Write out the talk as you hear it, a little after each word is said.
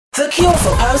The cure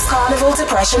for post-carnival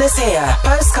depression is here.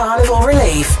 Post-carnival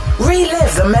relief.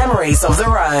 Relive the memories of the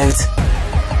road.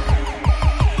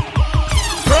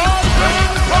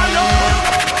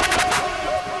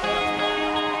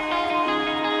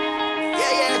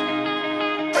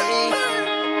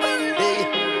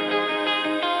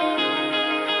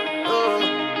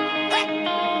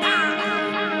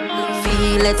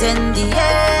 Feel it in the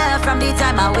air from the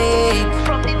time I wake.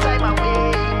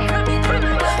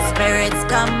 Spirits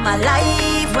come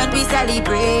alive when we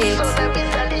celebrate.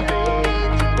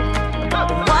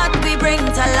 What we bring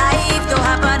to life to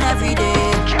happen every day.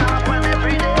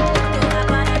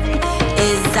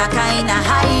 Is a kind of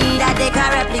high that they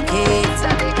can replicate.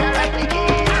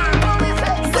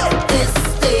 This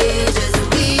stage is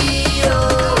real.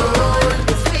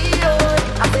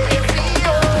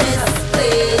 This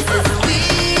place is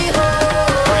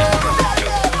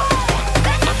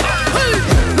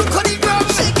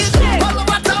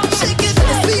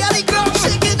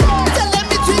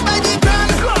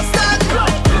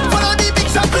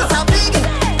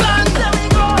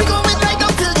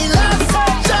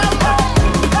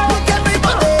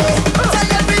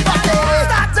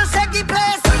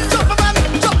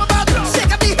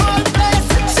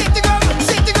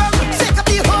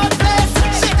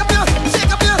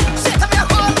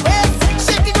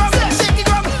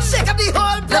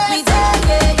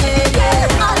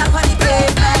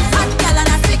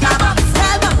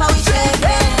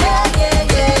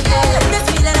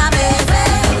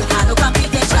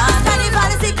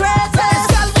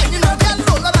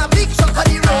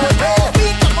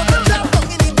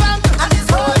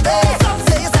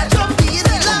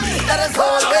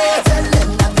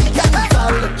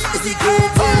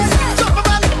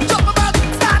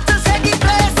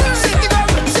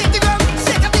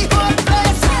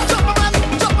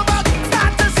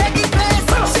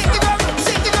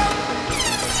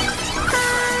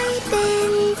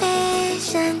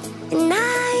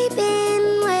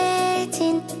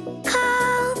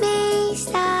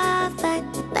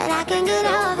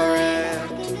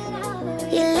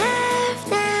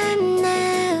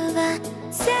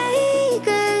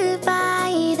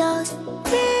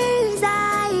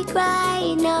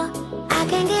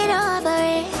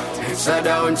so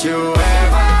don't you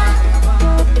ever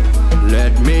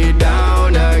let me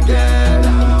down again.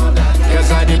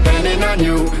 Cause I'm depending on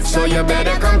you, so you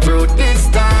better come through this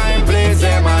time. Please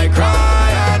hear my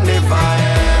cry. And if I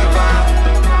ever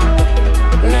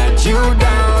let you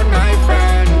down, my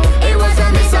friend, it was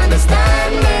a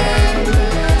misunderstanding.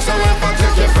 So if I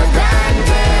took you for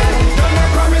granted, then I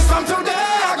promise from today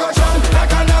I go jump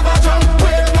like I never jump,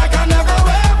 wave like I never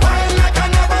wave, wine like I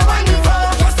never wine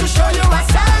before, just to show you I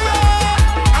sorry.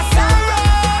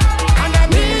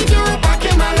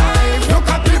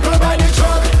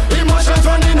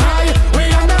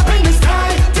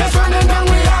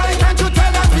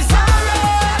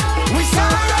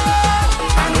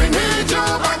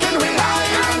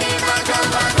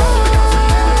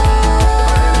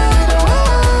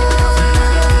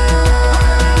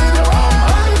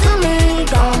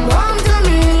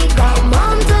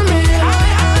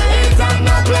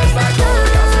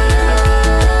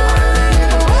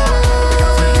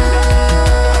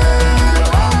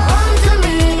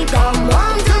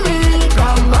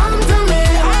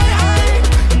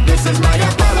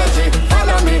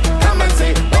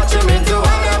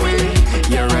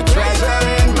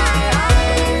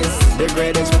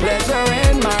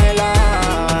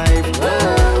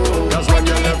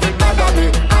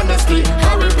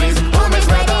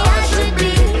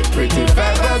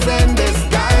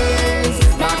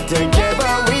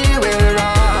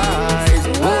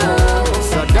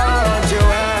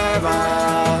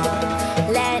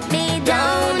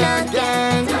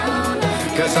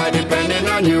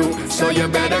 So you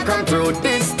better come through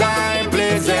this time.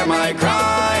 Please hear my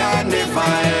cry. And if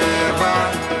I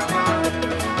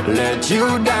ever let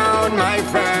you down, my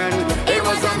friend, it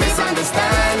was a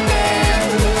misunderstanding.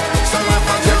 So if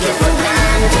I took you for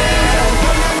granted,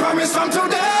 I promise from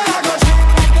today I got you.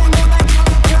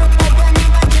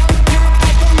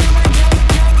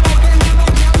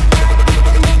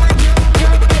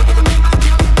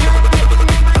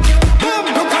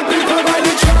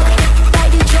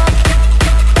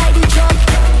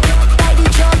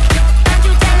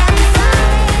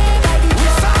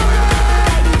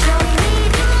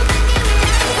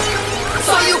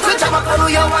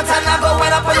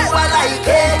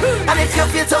 If you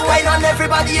feel to wine on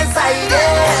everybody inside,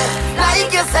 yeah.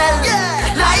 Like yourself,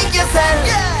 yeah. Like yourself,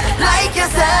 yeah. Like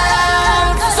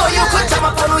yourself. So you could jump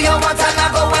up on who you want and I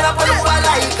go wine up on who I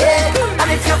like it.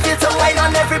 And if you feel to wine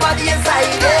on everybody inside,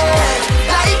 yeah.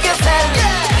 Like yourself,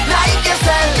 yeah. Like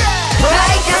yourself, yeah.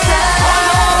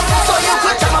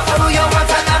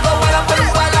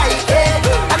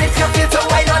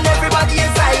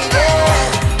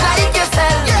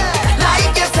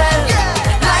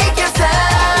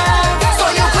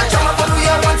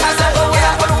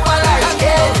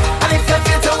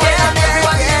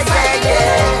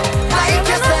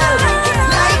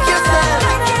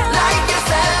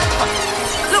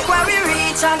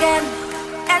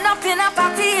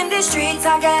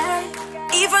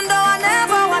 Even though I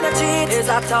never wanna cheat, there's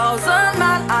 1,000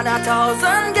 man and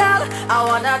 1,000 gal I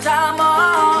wanna jam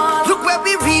on. Look where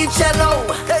we reach, you know.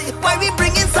 Why we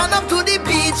bringing sun up to the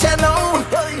beach, you know.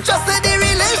 Just say the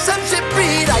relationship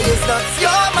breed. I is not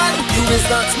your man, you is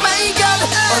not my girl.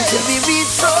 Until we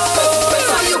reach home.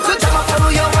 So you could jam up on who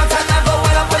you want and never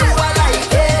well up on who I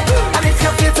like it. And if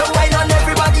you feel to wine on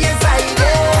everybody inside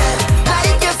it.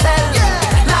 Like yourself,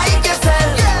 like yourself,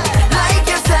 like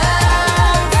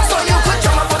yourself. So you could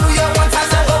jam up on who you want and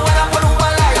never well up on who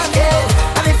I like it.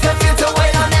 And if you feel to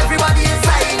wine on everybody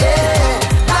inside it.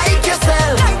 Like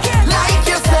yourself, like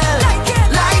yourself,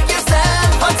 like yourself.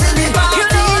 Until the party You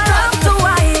know I love to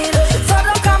wine, so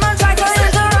don't come and try to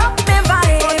interrupt me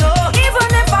vibe. Even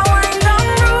if I wind down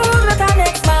rude with our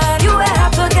next man, you will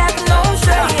have to get no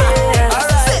straight.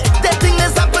 that thing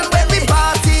has happened when we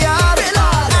party hard.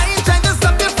 I ain't trying to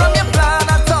stop you from your plan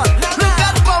at all. Look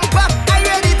at bumper, I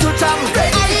ready to jam.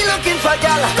 I ain't looking for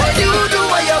y'all, you do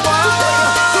what you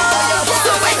want.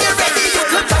 So when you're ready, you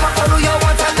could jam up on who you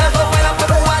want and never well up on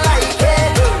who I like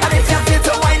it. And if you feel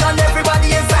to wine on everybody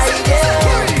inside it.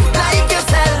 Like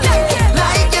yourself,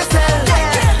 like yourself,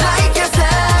 like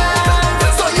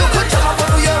yourself. So you could jam up on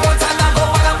who you want and never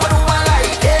well up on who I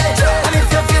like it. And if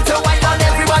you feel to wine on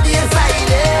everybody inside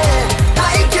it.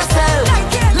 Like yourself,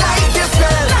 like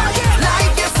yourself,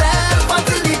 like yourself.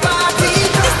 Until the party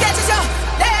This stage is your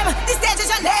name, this stage is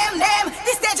your name, name.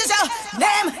 This stage is your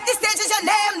name, this stage is your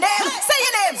name, name. Say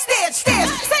your name, stage, stage.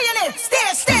 Say your name,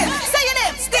 stage, stage. Say your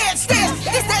name, stage, stage.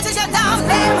 This stage is your damn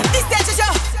name. This stage is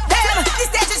your name, this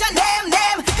stage is your name,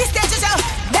 name. This stage is your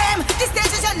name, this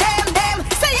stage is your name, name.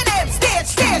 Say your name, stage,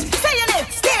 stage. Say your name,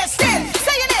 stage, stage.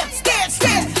 Say your name, stage,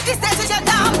 stage. This stage is your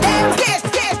damn name. Stage,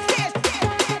 stage, stage.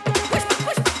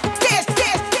 Stage,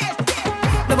 stage, stage.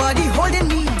 Nobody holding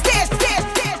me. Stage, stage,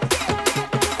 stage.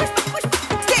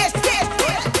 Stage, stage,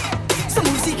 stage. Some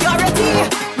security.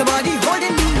 Nobody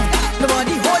holding me.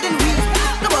 Nobody holding we.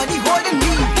 Nobody holding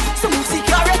me. Some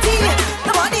security.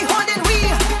 Nobody holding we.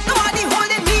 Nobody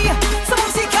holding me. Some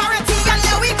security. And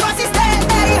now we cross the stage.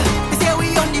 We say we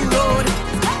on the road.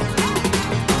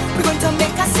 We're going to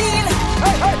make a scene.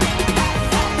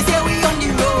 We say we on the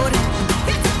road.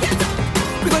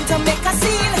 We're going to make a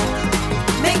scene.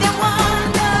 Make them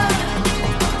wonder.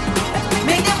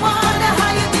 Make them wonder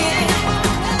how you did it.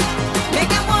 Make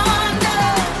them wonder.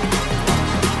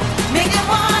 Make them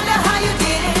wonder how you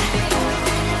did it.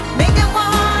 Make them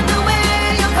wonder where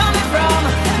you're coming from.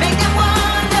 Make them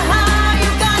wonder how you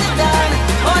got it done.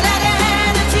 All that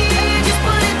energy, just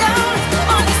put it down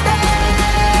on the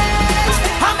stage.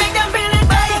 I'll make them feel it,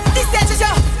 baby. This stage is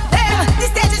your name.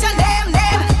 This stage is your name,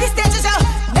 name. This stage is your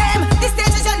name. This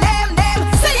stage is your name, name.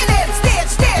 Say your name.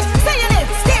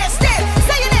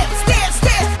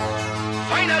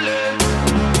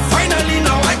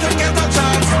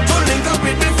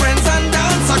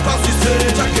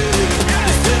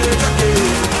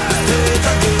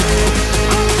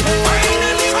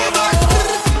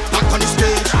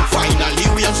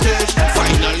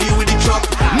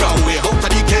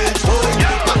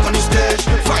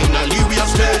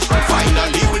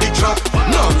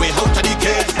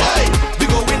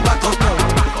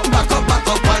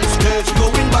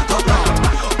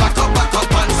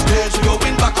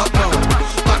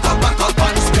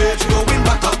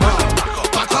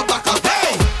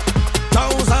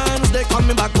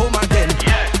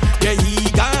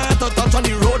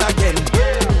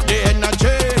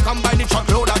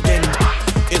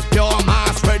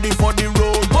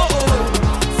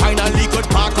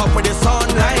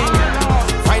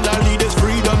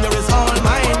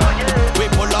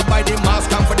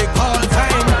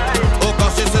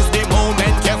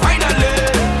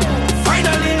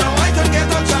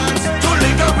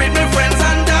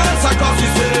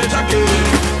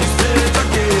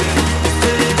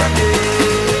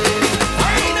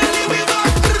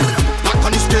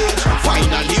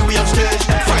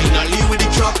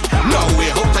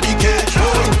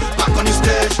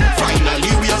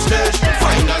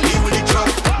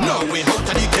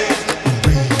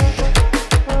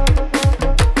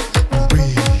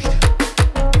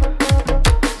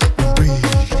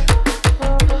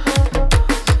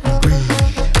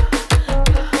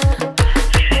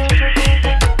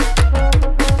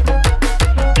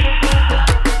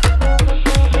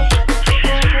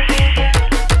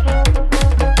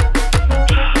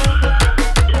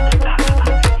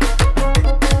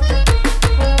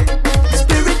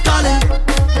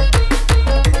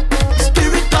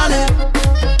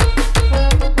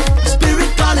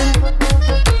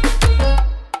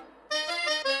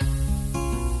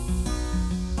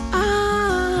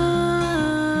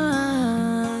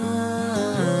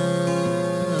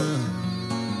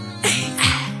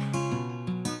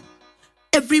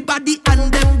 Everybody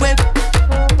and them wave.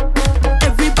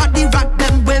 Everybody rock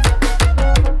them wave.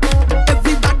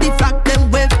 Everybody rock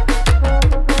them wave.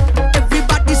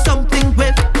 Everybody something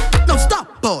wave. No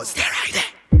stop, pause. Stay right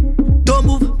there. Don't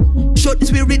move. Show the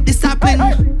spirit discipline.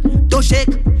 Don't shake.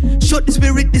 Show the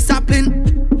spirit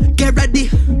discipline. Get ready.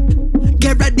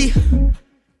 Get ready.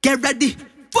 Get ready.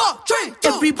 4, 3, 2,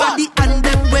 everybody 1. And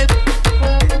them wave.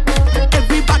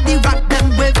 Everybody rock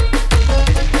them wave.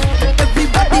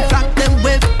 Everybody rock them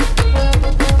wave.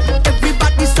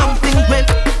 Everybody something wave.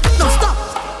 No stop.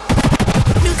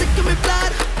 Music to me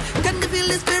blood. Can you feel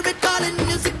the spirit calling?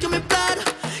 Music to me blood.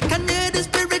 Can you hear the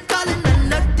spirit calling?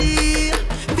 Melody.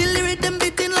 Feel the rhythm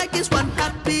beating like it's one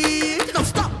heartbeat. No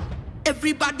stop.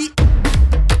 Everybody.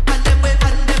 And them wave.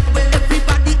 And them wave.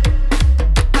 Everybody.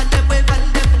 And them wave.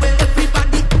 And them wave.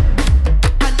 Everybody.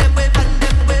 And them wave. And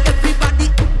them wave. Everybody.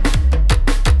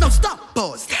 No stop.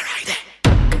 Pause. Stay right there.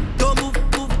 Don't move,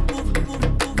 move, move, move, move,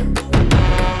 move.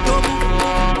 Don't move,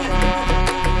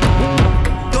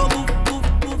 don't move, move,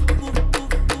 move, move,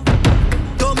 move.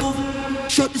 Don't move.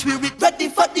 Show the spirit ready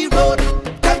for the road.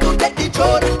 Time to get the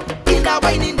road. In a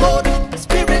whining mode.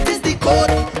 Spirit is the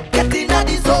code. Get in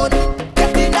the zone.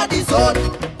 Get in the zone.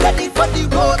 Ready for the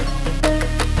road.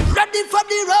 Ready for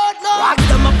the road now. Rock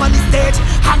them up on the stage.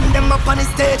 Hang them up on the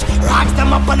stage. Rock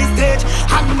them up on the stage.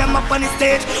 Hang them up on the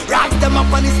stage. Rock them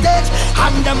up on the stage.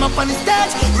 Hang them up on the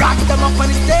stage. Rock them up on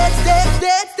the stage. Stage,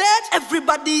 stage, stage.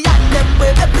 Everybody and them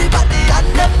wave. Everybody and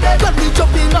them wave. When we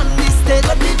jumping on this stage.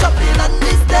 When we jumping on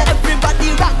this stage.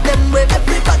 Everybody rock them wave.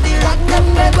 Everybody rock them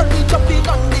wave. When we jumping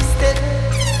on this stage.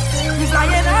 We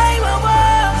flying high, whoa,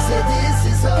 whoa. He said this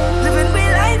is all. Living we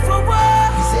life, whoa,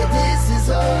 whoa. He said this is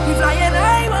all. We flying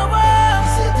high, whoa, whoa. He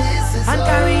said this is all. And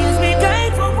carries me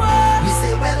guide for what? We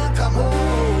say welcome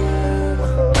home.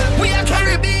 We are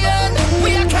Caribbean,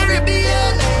 we are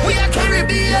Caribbean, we are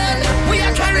Caribbean, we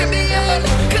are Caribbean.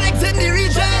 Connecting the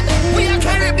region, we are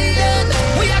Caribbean,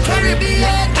 we are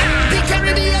Caribbean. The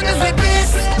Caribbean is the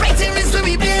best, right here is where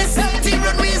we base. The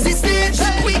runway is the stage,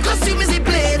 we costume is the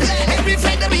blade. Every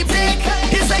flight that we take,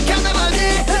 it's like Carnival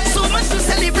day. So much to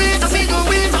celebrate, we go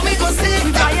wave and we go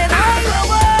sing. Flying high, oh,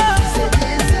 He said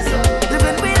this is all.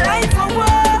 living we life, oh,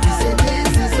 oh. He said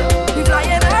this is all. We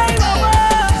flying high, oh, He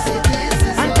oh. said this is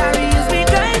all. And carries me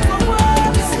guide for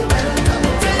what? We say welcome home.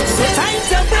 So time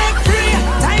to break free,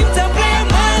 time to play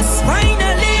mass.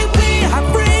 Finally we have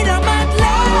freedom at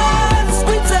last.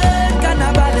 Return,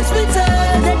 Carnival is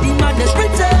return. The demand is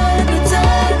return,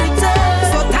 return, return.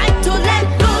 So time to let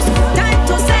loose, time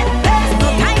to set pace. No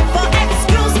time for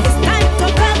excuse, it's time to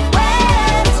come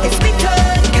west. It's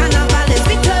return, Carnival is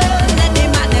return. The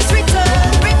demand is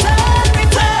return, return,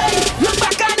 return. Look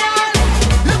back on all,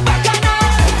 look back on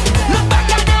all, look back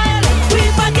on all. We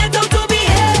forget how to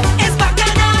behave. It's back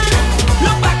on all,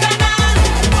 look back on all,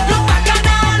 look back on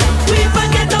all. We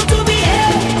forget how to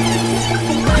behave.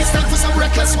 It's time for some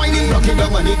reckless whining, rocking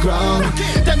down on the ground.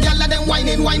 Them gyal and them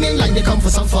whining, whining like they come for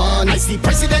some fun. I see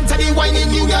President of the whining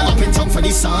union up in town for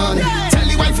the sun. Tell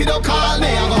the wife you don't call me,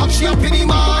 I'll hug she up in the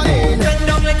morning. Bend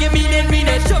down like you mean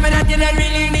it. Show me that you don't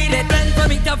really need it. Bend for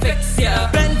me to fix ya.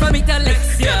 Bend for me to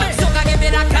lex ya. So I give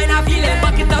you that kind of feeling.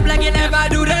 Back it up like you never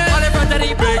do that. All in front of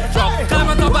the brake truck. Climb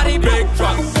on top of the brake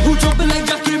truck. Who jumping like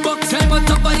Jackie Buck? Climb on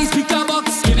top of the speaker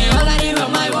box. Give me all of the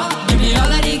rum I want. Give me all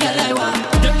of the girl I want.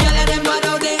 Them girl and them bad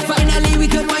out there. Finally we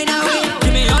can wind away.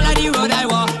 Give me all of the road I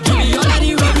want. Give me all of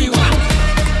the road we want.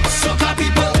 Soca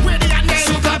people,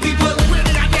 soca people,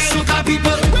 soca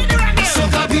people,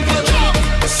 soca people,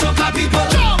 soca people,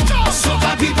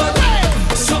 soca people,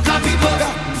 soca people.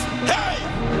 Hey!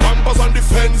 Bumpers on the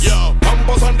fence,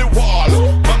 bumpers on the wall,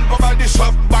 bumper by the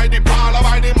shop, by the parlor,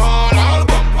 by the mall, all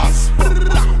bumpers.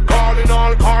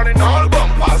 Calling all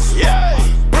bumpers. Yeah.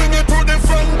 Bring it to the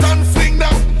front and fling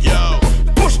them. Yo.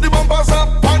 Push the bumpers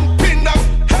up and pin them.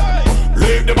 Hey.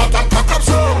 Leave the bottom cock up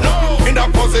so. No. In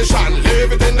that position,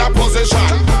 leave it in that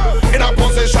position. In that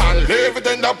position, leave it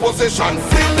in that position.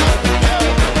 Fling them.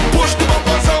 Hey. Push the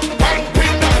bumpers up and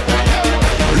pin them.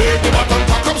 Leave the bottom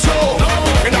cock up so.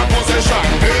 In that position,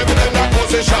 leave it in that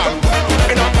position.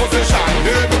 In that position,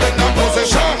 leave it in that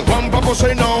position. Bumper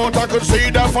pushing out, I could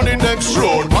see that from the next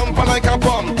road. Bumper like a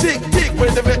bomb, tick tick,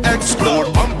 wait till it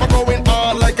explode. Bumper going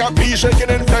hard like a bee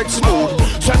shaking in text mode.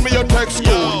 Send me your text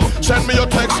code, send me your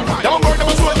text. Them a work,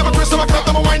 them a swirl, them a twist, them a clap,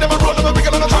 them a wind, them a roll, them a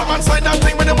wiggle on the drum and slide that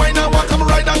thing with the wind and walk, come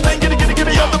ride that thing, giddy giddy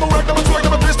giddy up. Them a work, them a swirl,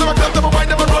 them a twist, them a clap, them a wind,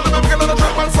 them a roll, them a wiggle on the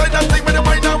drum and slide that thing with the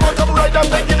wind and walk, come ride that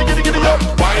thing, giddy giddy giddy up.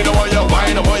 Wind a while you,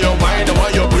 wind a while you, wind a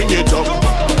while you, bring it up,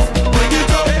 bring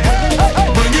it up,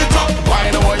 bring it up.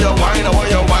 Wind a while you, wind a while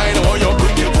you, wind a while you,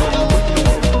 bring it up.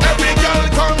 Every girl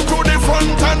come to the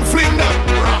front and fling them.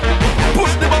 Push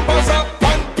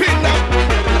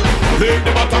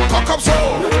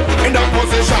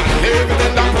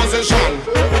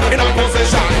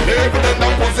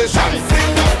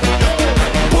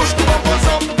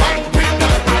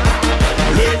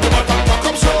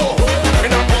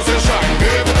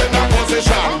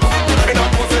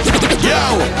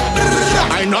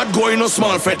no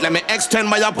small fret. Let me extend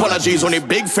my apologies. On a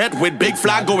big fret with big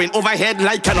flag going overhead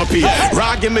like canopy.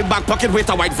 Rag in my back pocket with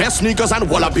a white vest, sneakers and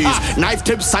wallabies. Knife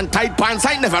tips and tight pants,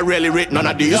 I never really rate none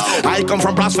of these. I come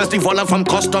from brass festival and from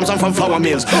customs and from flour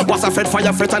mills. Was a fed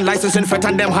fire fret and licensing fret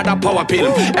and them had a power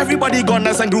pill. Everybody gone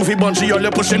nice and groovy bunchy, all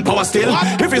you pushing power still.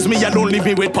 If it's me, you don't leave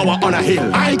me with power on a hill.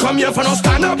 I ain't come here for no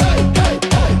stand up.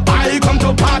 I come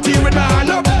to party with my hand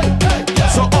up.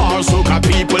 So all soca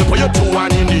people, put your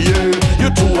 2-1 in the air.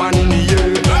 Your 2-1 in the air.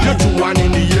 Your 2-1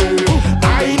 in the air.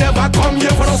 I never come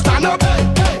here for no stand up.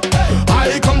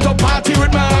 I come to party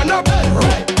with my hand up.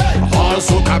 All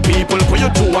soca people, put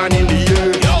your 2-1 in the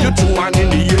air. Your 2-1 in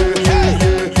the air.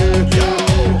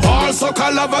 All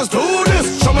soca lovers do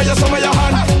this. Show me your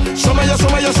hand. Show me your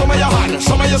hand. Show me your hand.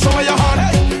 Show me your hand.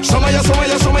 Show me your hand.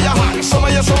 Show me your hand. Show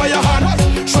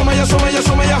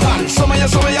me your hand. Show me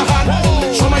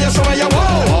your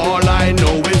hand. All I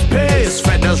know is bass,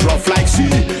 feathers rough like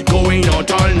sea. Going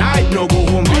out all night, no go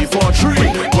home before 3.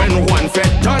 When one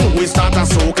fed done, we start a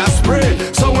soca spray.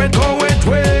 So we go with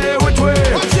way.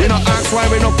 You know, ask why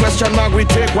we no question mark, we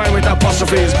take wine with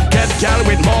apostrophes. Get gal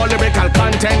with more lyrical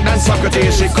content than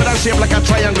Socrates. She could have shaped like a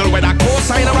triangle with a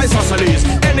cosine of isosceles.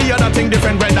 Any other thing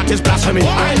different, when that is blasphemy.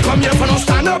 I ain't come here for no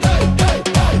stand up.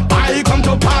 I come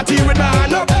to party with my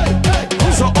hand up.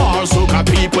 So all soca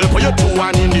people, put your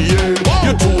 2-1 in the air.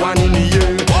 Your 2-1 in the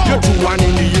air. Your 2-1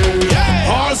 in the air.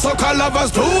 All soca lovers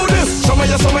do this. Show me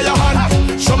your hand.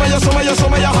 Show me your hand. Show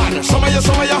me your hand. Show me your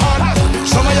hand.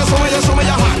 Show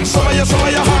me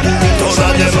your hand. None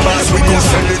of them pass, we go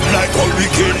sell it like how we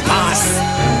can pass.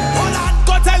 Hold on,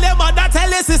 go tell your mother, tell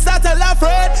your sister, tell her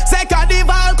friend. Say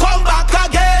Carnival, come back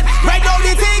again. Right now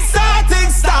the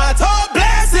things start. Oh,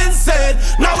 blessings said.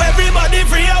 Now everybody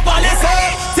free up on this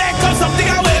head. Take up something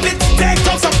and wave it. Take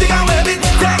up something and wave it.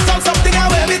 Take up something and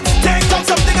wave it. Take up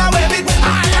something and wave it.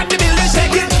 I like the building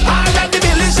shaking. I like the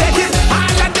building shaking. I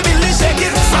like the building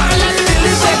shaking. I like the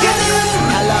building shaking.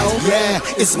 Hello,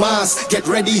 yeah, it's mass. Get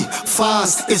ready,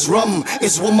 fast. It's rum,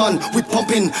 it's woman. We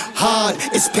pumping hard.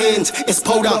 It's paint, it's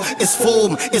powder, it's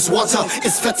foam, it's water,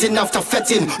 it's fetting after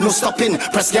fetting. No stopping.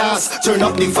 Press gas. Turn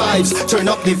up the vibes. Turn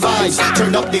up the vibes.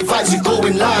 Turn up the vibes. We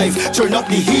going live. Turn up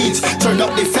the heat. Turn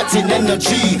up the fetting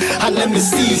energy. And let me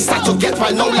see. Start to get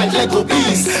right now like Lego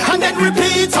bees. And then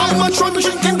repeat. How much rum we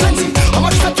drinking plenty? How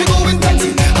much fat we going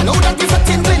plenty? I know that we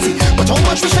fetting plenty, but how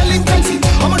much we shelling plenty?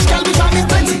 How much gal we jamming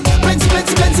plenty? Plenty.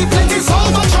 So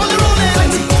much all rolling.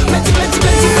 Plenty.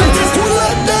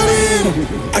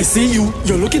 I see you,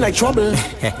 you're looking like trouble.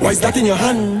 Why is that in your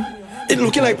hand? It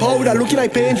looking like powder, looking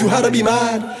like paint, you had to be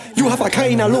mad. You have a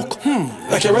kind of look,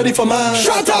 like you're ready for mad.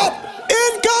 Shut up!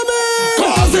 Incoming!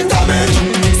 Causing damage,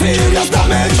 serious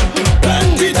damage,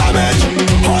 plenty damage,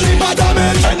 holy bad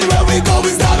damage. Anywhere we go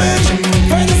is damage.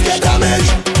 Friends get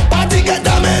damaged, party get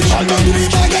damaged, all of the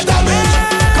people get damaged.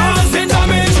 Causing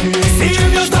damage,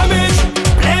 serious damage,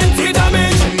 plenty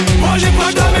damage, holy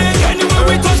bad damage. Anywhere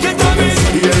we touch get damaged,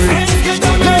 friends get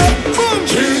damaged.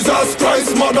 Jesus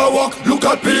Christ, mother walk, look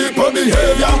at people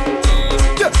behavior.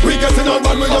 Yeah, we getting on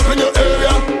bad, we up in your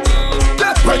area.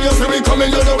 Yeah, when you see we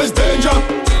coming, you know it's danger.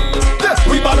 Yeah,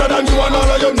 we better than you and all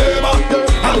of your neighbor.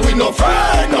 Yeah, and we no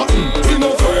afraid nothing. We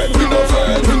no afraid, we no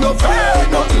afraid, we no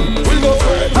afraid nothing. We no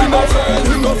afraid, we no afraid,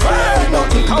 we no afraid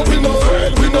nothing. And we no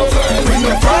afraid, we no afraid, we no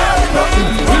afraid nothing.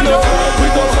 We no afraid, we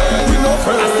no afraid, we no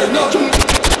afraid nothing.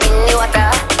 In the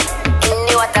water, in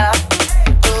the water,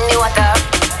 in the water,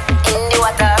 in the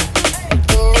water, in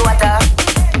the water,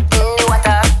 in the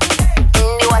water, in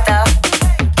the water,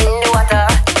 in the water.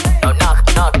 Now knock,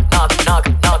 knock, knock, knock,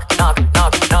 knock, knock, knock, knock,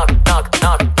 knock,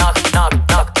 knock, knock, knock,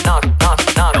 knock, knock, knock,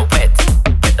 knock. No wet,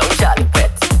 wet don't Charlie,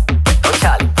 wet, wet don't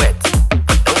Charlie, wet,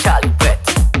 wet don't Charlie, wet, wet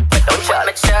don't Charlie. Wet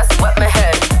my chest, wet my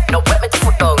head, no wet me to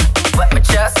foot down. Wet my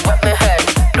chest, wet my head,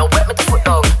 no wet me to foot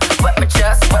down. Wet my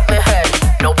chest, wet my head,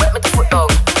 no wet me to foot down.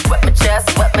 Wet my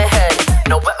chest, wet my head,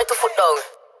 no wet me to foot down.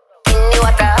 In the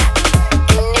water,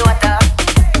 in the water,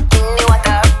 in the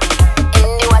water, in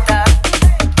the water,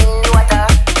 in the water,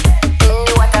 in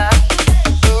the water,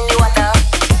 in the water,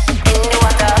 in the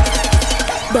water.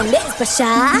 Don't let it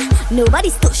pressure,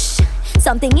 nobody's push.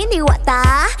 Something in the water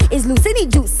is loose in the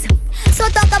juice. So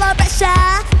talk about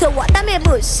pressure to water me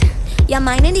bush. Your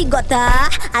mind in the gutter,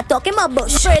 I talking about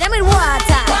bush. Spray them with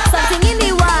water, something in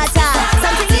the water,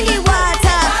 something in the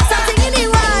water, something in the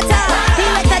water. The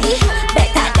wetter the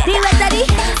better, the wetter the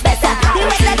better, the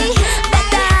wetter the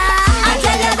better. I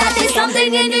tell you that there's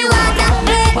something in the water.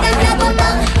 Make them level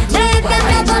down, make them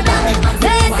level down,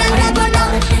 make them level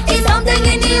down. It's something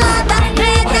in the water.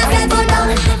 Make them level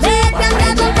down, make them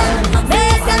level down,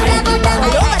 make them level down.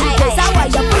 I know that the place I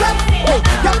want you pull up,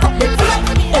 your pocket full up,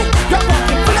 your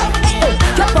pocket full up.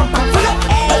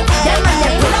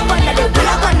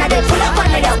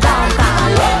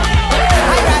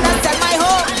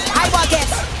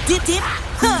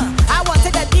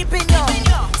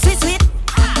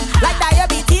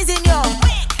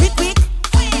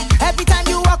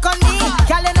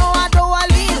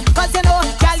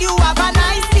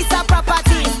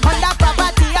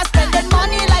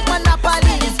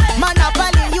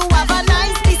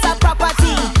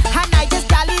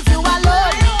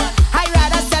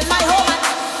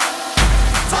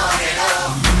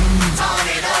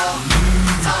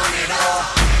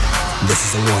 this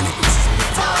is a warning.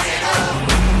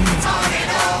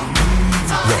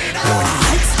 Look, warning.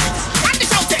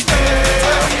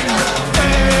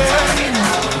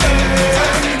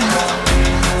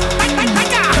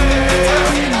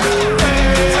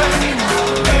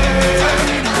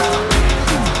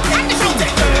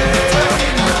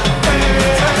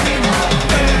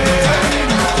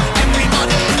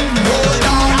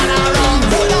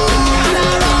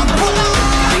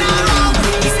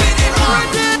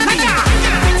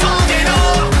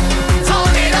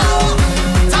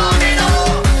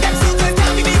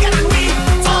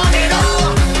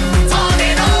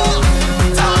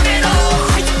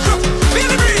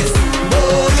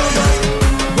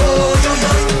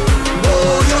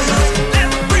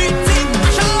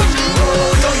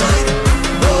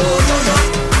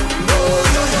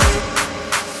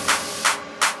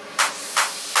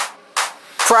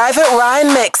 Private Ryan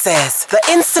mixes, the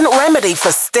instant remedy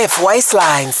for stiff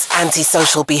waistlines,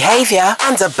 antisocial behaviour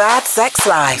and a bad sex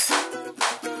life.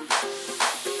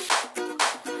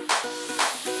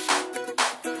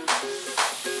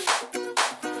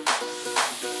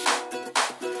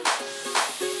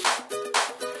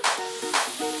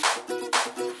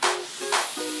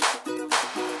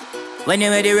 When you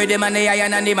with the rhythm and the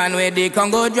iron and the man with the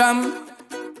Congo drum,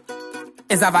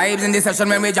 it's a vibes in the session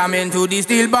when we jam into the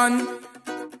steel bun.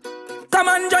 Come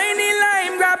on, join the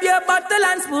line, grab your bottle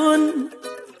and spoon.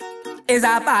 It's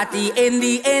a party in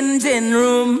the engine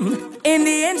room. In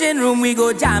the engine room we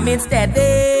go jam it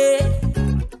steady.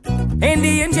 In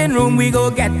the engine room we go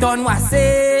get on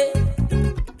wase.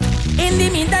 In the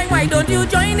meantime, why don't you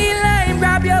join the line,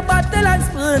 grab your bottle and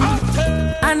spoon,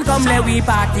 and come let we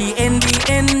party in the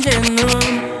engine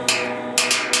room.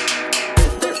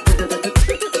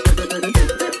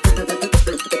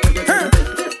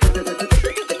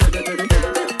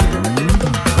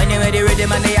 The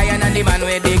rhythm and the iron and the man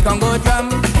with the Congo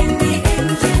drum. In the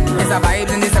engine room. It's a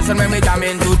vibes in the session when we jam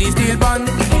into the steel bun.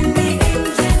 In the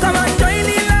engine. Come on, join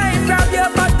the line, grab your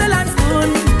bottle and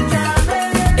spoon.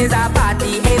 It's a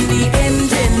party in the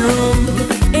engine room.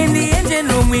 In the engine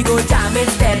room we go jam it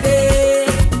steady.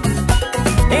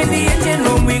 In the engine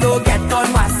room we go get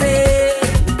on wase.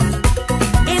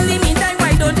 In the meantime,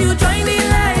 why don't you join the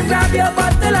line, grab your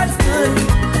bottle and spoon,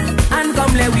 and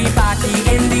come let we party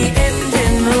in the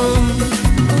engine room.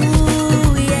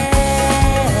 Ooh,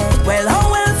 yeah. Well,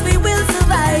 how else we will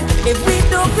survive if we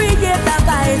don't create the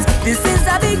vibes? This is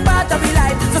a big part of your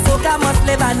life, so soca must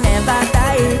live and never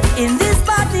die. In this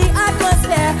party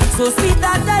atmosphere, so sweet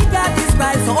that I can't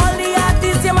describe. So all the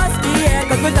artists, you must be here,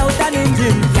 cause without an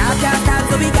engine, can't stand,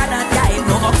 so we cannot dive.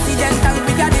 No oxygen tank,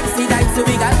 we got dipsy dive, so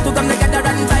we got to come together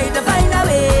and try to find a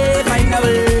way, find a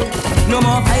way. No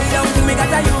more fight down till we got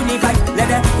a unify. Let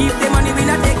them keep the money, we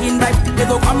not taking vibe. They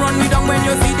go come run me down when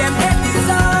you see them. Hit this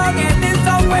song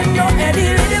when you're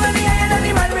ready. Rhythm and the iron and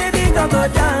the man with the go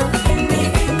down.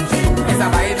 It's a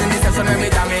vibe in the session when we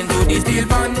jam into the steel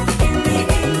bun.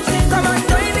 Come on,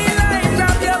 join the line,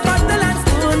 grab your bottle and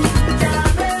spoon.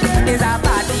 It's a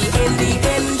party in the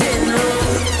engine room.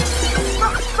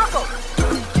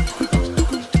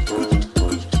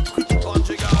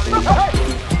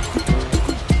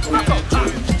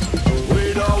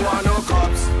 We don't want no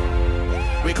cops.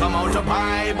 We come out to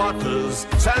buy bottles,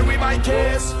 sell we buy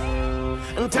case,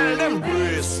 and tell them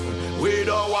brace. We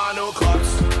don't want no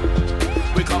cops.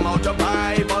 We come out to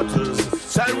buy bottles,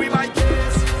 sell we buy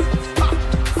case.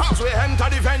 As we enter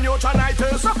the venue tonight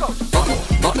is the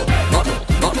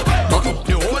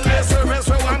only service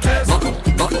we want is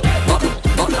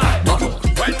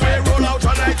when we roll out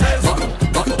tonight is the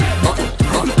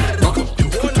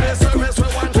only service we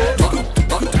want is.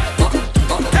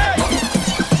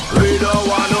 We don't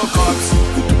want no cops.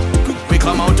 We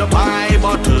come out to buy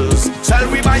bottles, sell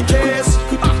we buy case,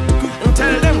 and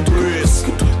tell them brace.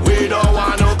 We don't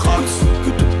want no cops.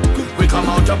 We come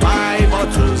out to buy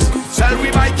bottles, sell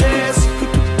we buy case,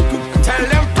 tell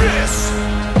them brace.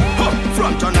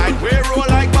 From tonight we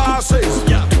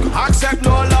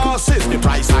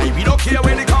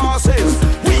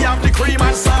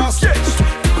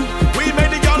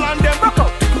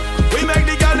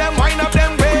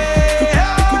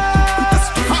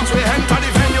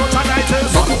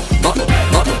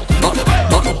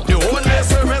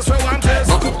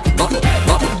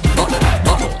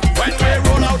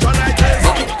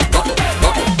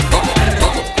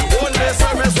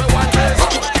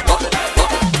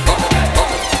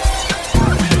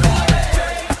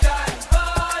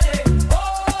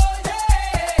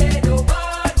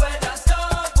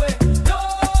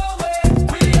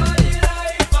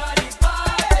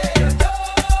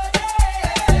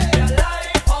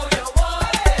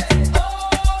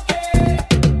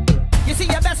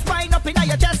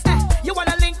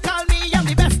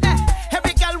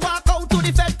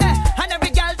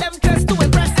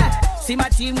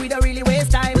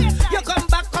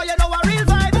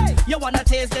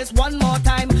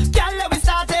time. Girl, let we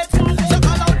start it. So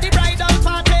call out the bridal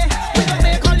party. We gon'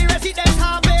 make all the residents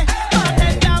happy.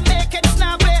 Party down, make it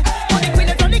snappy. On the queen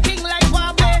and on the king like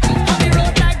Wambi. On the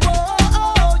road like whoa,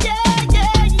 oh, yeah,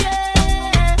 yeah,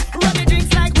 yeah. Run the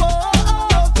drinks like whoa,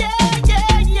 oh, yeah,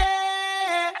 yeah,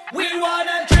 yeah. We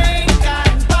wanna drink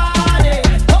and party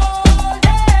all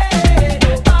day.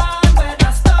 No bad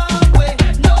weather, storm way,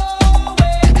 no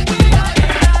way. We are the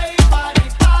life of the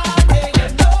party, you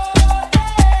know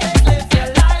this. Live your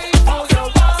life how you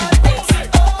want it.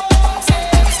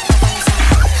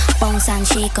 Bounce and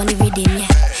shake on the rhythm,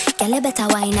 yeah. Girl, you better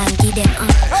wine and give them,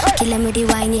 kill them with the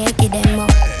wine, yeah, give them more.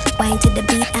 Wine to the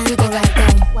beat and go right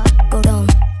down. Go down,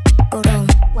 go down,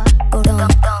 go down,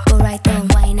 go right down.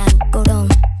 Wine and go down,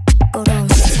 go down,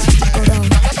 go down.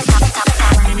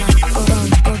 Wine and go down,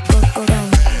 go down,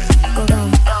 go down,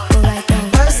 go right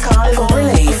down. Post Carnival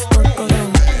relief. Go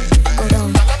down, go down.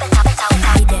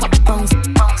 Give them bounce,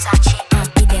 bounce and shake,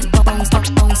 give them bounce,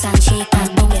 bounce and shake,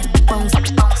 bounce, bounce and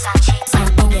shake,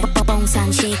 bounce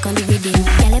and shake on the rhythm.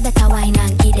 Girl, you better wine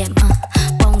and give them,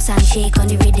 bounce and shake on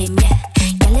the rhythm, yeah.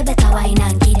 Girl, you better wine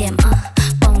and give them,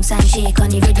 bounce and shake on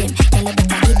the rhythm. Girl, you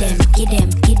better give them,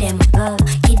 whoa,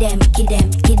 give them,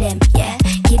 yeah,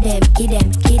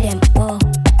 give them, whoa.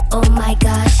 Oh my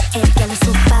gosh, and girl is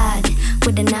so bad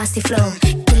with the nasty flow.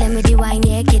 Kill them with the wine,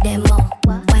 yeah, give them more.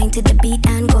 Wine to the beat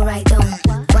and go right down.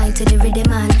 Wine to the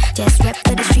rhythm and just rep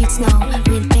to the streets now.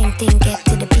 Real painting, get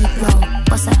to the beat now.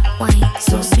 What's up, wine,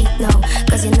 so sweet now.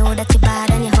 Cause you know that you're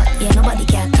bad and you're hot, yeah, nobody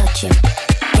can touch you.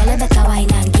 Girl, you better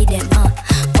wine and give them,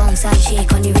 bounce and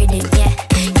shake on the rhythm, yeah.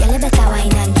 Girl, you better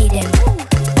wine and give them,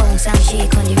 bounce and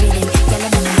shake on the rhythm. Girl, you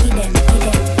better give them,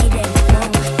 oh,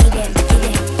 give them,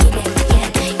 yeah.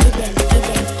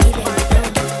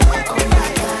 Oh my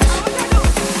gosh.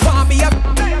 Want me up?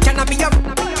 Can I be up?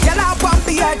 Girl, I want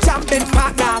be a jumping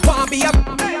partner. Want me up?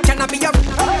 Can I be up?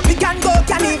 We can go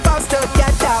Carnival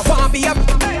together. Want me up?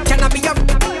 Can I be up?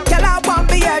 Girl, I want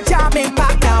be a jumping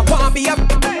partner. Want me up?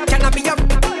 Can I be up?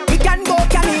 We can go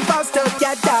Carnival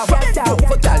together. Bend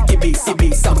over, girl, give me some.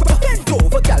 Bend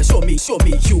over, girl, show me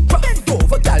you. Bend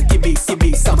over, girl, give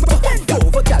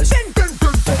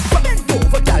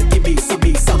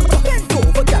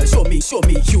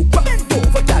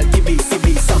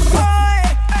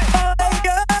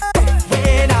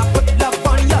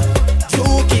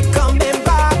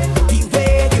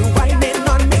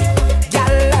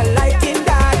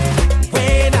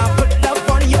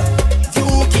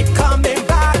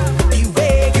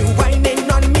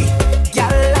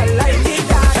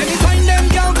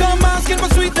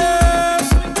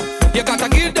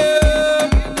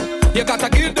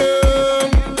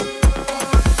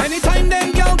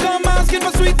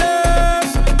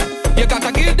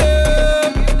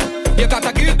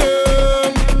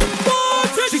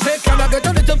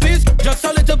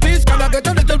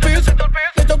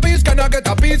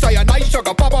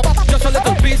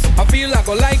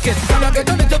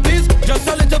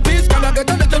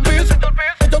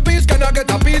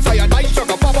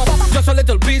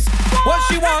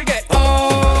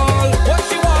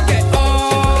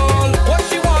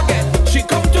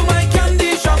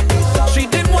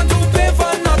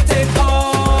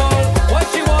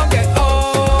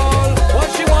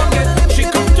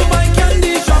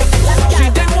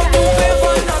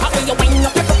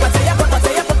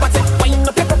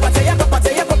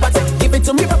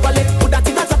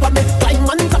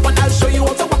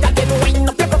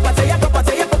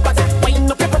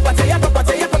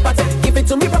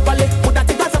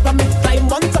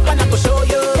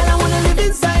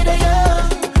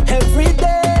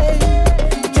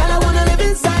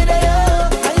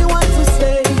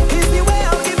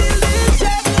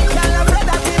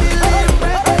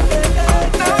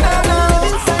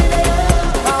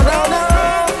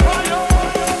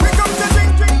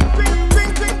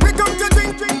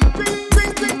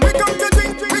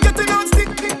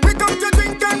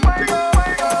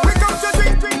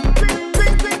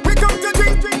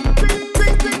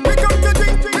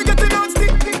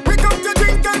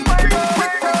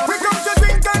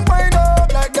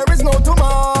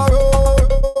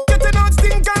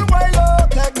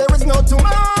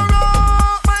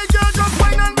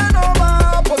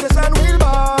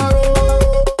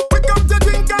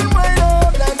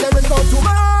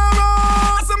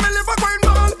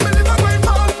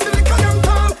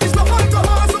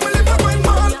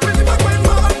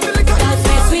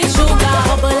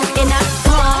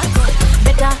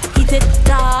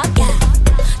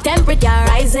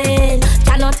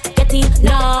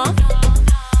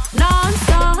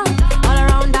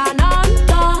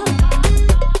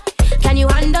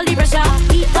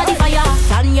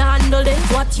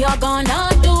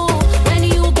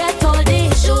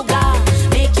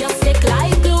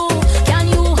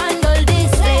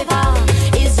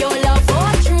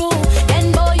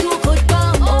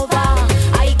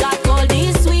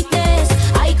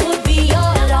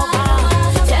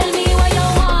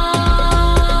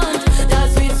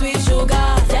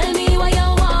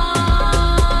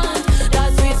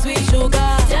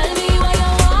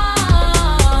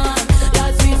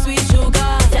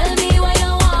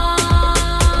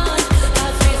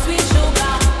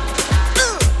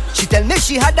tell me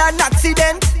she had an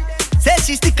accident. Say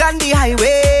she stick on the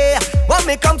highway. When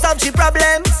me comes out she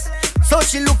problems. So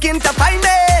she looking to find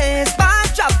me.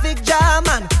 Bad traffic jam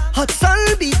and hot sun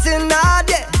beating her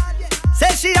day.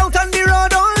 Say she out on the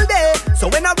road all day. So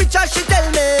when I reach her she tell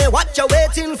me, what you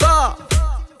waiting for?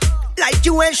 Like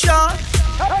you ain't sure.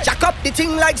 Jack up the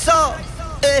thing like so.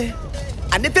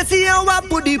 And if you see how I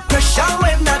put the pressure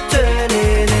when I turn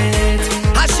it,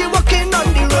 how she walking on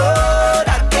the road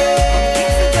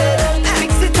again.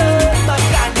 Fix it up, my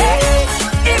granny.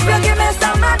 If you give me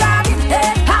some of that,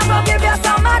 I'm gonna give you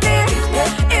some of this.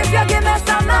 If you give me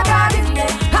some of that,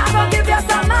 I'm gonna give you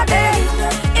some of this.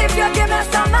 If you give me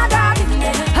some of that,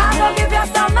 I'm gonna give you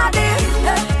some of this.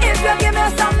 If you give me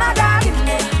some of that,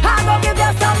 I'm gonna give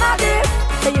you some of this.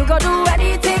 So you go do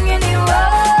anything in you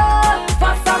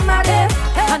for some of this,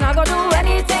 and I go do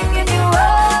anything in you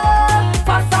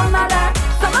for some of that,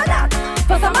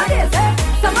 for some of this,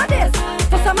 some of this,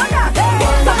 for some of that,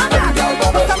 some of that,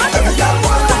 for some of this, some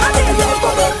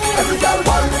of this. Every girl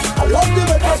want. I love the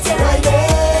way that you ride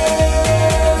it.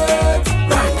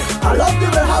 Right. I love the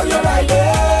way how you ride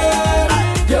it.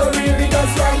 You really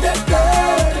just ride it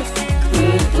good.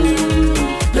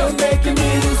 You're making me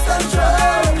lose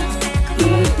control.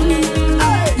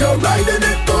 You're riding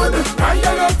it good.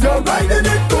 Riding up. You're riding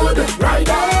it good. Ride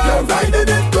up. You're riding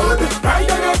it good.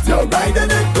 Riding up. You're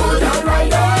riding it good. You're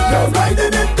riding up. You're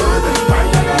riding it good.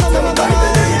 Riding up. You're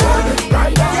riding it good.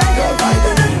 Ride up. You're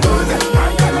riding it good.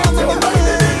 Riding up. You're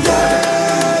riding it good.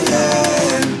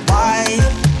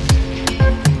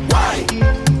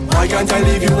 Why can't I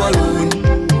leave you alone?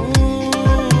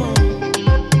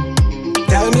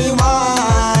 Tell me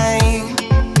why?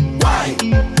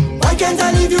 Why can't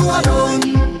I leave you alone?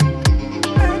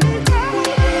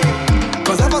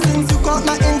 Cause ever since you caught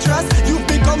my interest, you've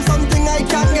become something I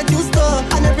can't get used to.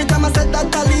 And every time I said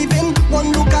that I leave in,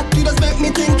 one look at you just make me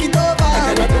think it over.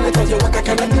 I cannot do without your walk, I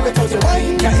cannot do without your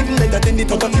wine. Can't even let that in the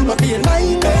thought of you not being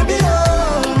mine, baby, oh.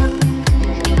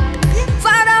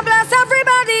 Father bless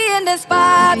everybody in this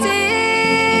party.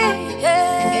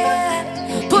 Yeah.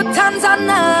 Put hands on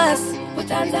us. Put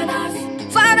hands on us.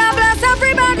 Father bless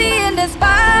everybody in this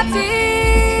party.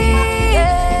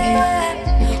 Yeah.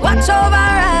 Watch over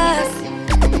us.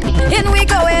 In we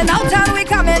going out and we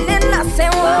coming in. I say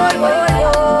whoa, whoa,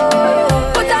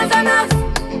 whoa. Put hands on us.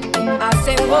 I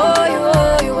say whoa,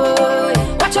 whoa,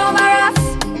 whoa. Watch over us.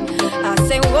 I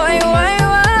say whoa, whoa,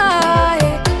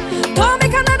 whoa. Don't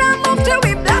make another move till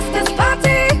we blast this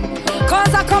party.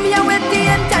 Cause I come here with the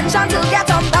intention to get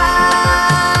on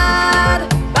bad.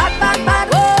 Bad, bad, bad.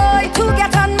 Oh, to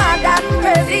get on mad and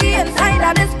crazy inside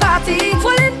of this party.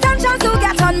 Full intention to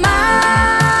get on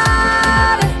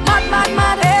mad. Mad, mad,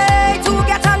 mad. Hey, to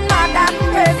get on mad and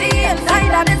crazy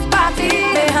inside of this party.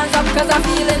 Lay hands up cause I'm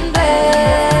feeling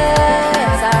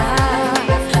blessed.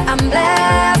 I'm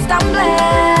blessed, I'm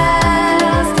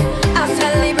blessed. I'm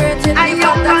celebrating the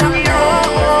fact that I'm blessed.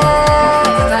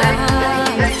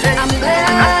 I'm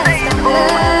blessed.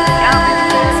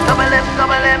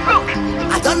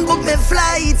 I done book me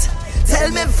flight. Tell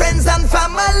me friends and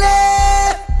family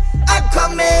I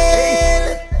come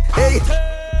in. Hey,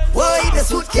 boy, the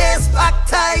suitcase packed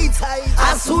tight.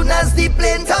 As soon as the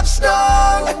plane touched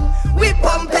down, we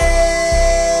pumping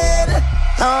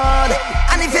hard.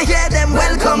 And if you hear them,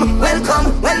 welcome,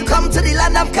 welcome, welcome to the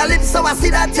land of Calypso. I see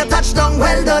that you touched down,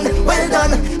 well done, well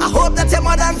done. I hope that you're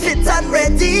more than fit and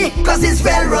ready, cause it's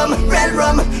real rum, real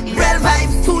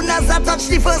vibes. Soon as I touch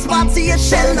the first party, it's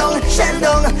shell down, shell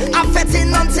down. I'm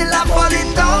fetting until I'm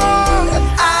falling down.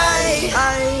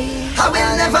 I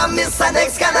will never miss a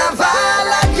next carnival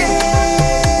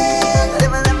again.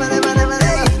 Never, never, never, never,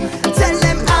 never. Tell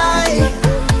them I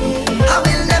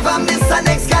will never miss a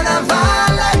next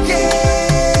carnival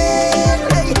again.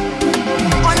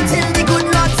 Until the good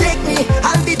Lord take me,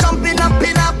 I'll be jumping up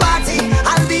in a party.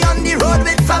 I'll be on the road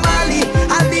with family.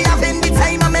 I'll be having the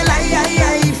time of my life.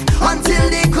 Until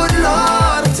the good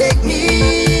Lord take me.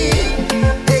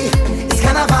 Hey.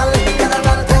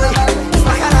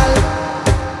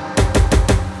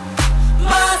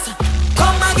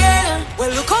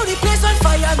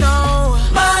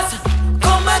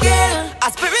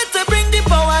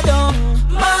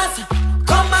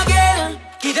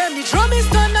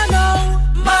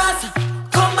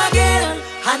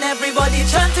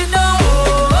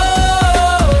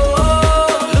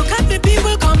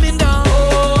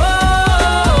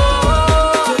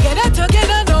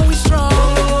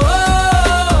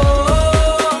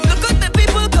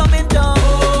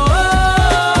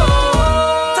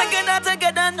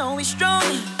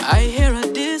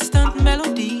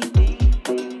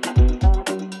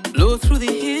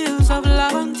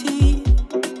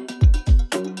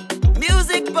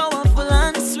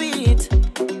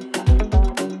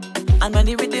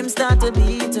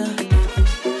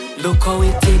 how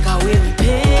it take away the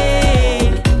pain.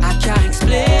 I can't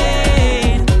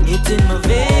explain it in my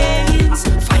veins.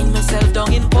 Find myself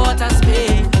down in Port of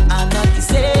Spain. I'm not the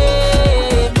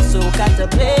same, so got to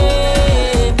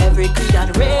blame every creed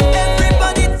and race.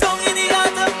 Everybody tongue in the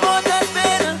heart of Port of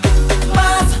Spain.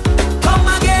 Mars, come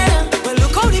again. Well,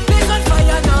 look how the place on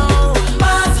fire now.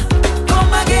 Mars,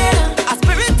 come again. A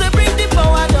spirit to bring the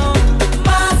power down.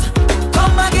 Mars,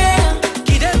 come again.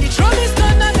 Give them the drum is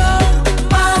done now.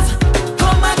 Mars,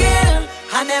 come again.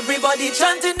 And everybody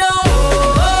chanting now.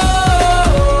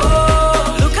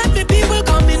 Look at the people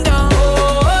coming down.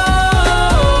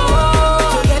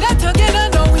 Together, together,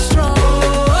 now we strong.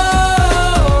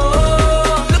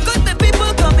 Look at the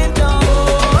people coming down.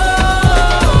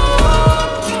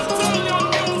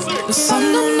 The sun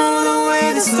don't know the way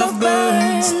this love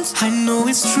burns. I know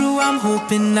it's true, I'm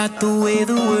hoping that the way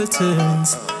the world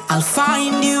turns, I'll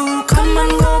find you, come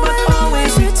and go, but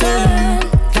always return.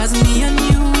 Cause me and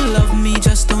you love me,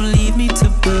 just don't leave me to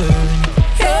burn.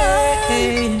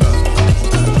 Hey.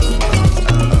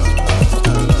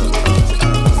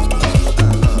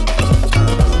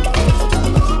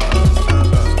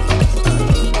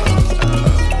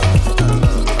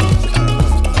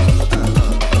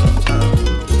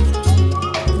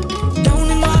 Down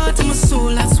in my heart and my soul,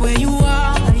 that's where you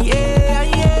are. Yeah,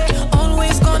 yeah.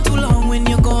 Always gone too long when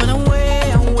you're gone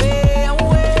away, away,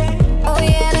 away. Oh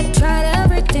yeah, they tried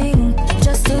everything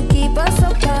just to keep us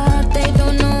apart. They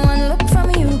don't know one look from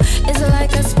you. It's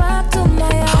like a spark to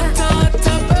my heart. Hot,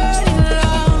 burning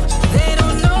love. They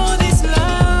don't know this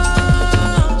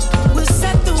love. We'll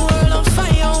set the world on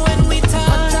fire when we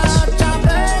touch.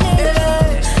 Burning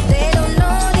love. They don't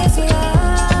know this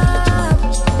love.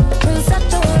 We'll set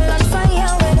the world on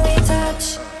fire when we touch.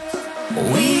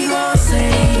 We gon'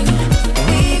 sing,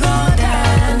 we gon'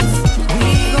 dance,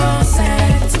 we gon'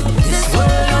 set this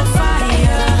world on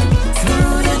fire.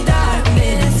 Through the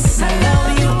darkness, I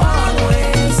love you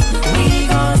always. We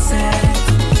gon' set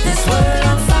this world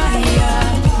on fire.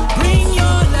 Bring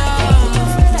your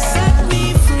love, set me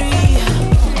free.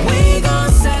 We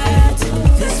gon' set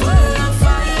this world on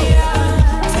fire.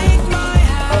 Take my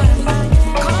hand,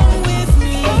 come with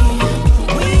me.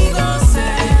 We gon'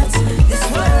 set this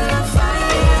world on fire.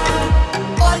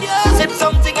 Sip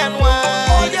something and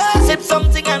wine. Sip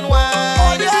something and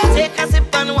wine. Take a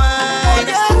sip and wine.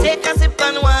 Take a sip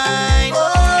and wine. Oh,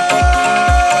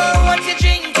 what you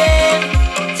drinking?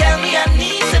 Tell me, I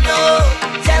need to know.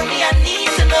 Tell me, I need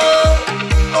to know.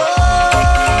 Oh,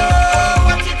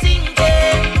 what you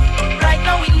thinking? Right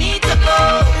now we need to go.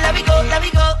 Let me go, let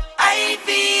me go. I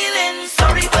feeling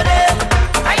sorry for them.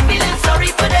 I feeling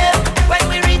sorry for them. When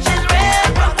we reach is real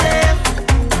problem.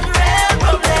 Real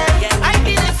problem. I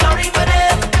feeling sorry for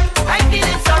them. I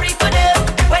feeling sorry for them.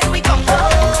 When we come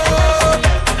home,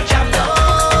 jam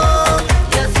down.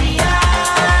 You see,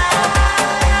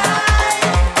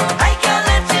 I can't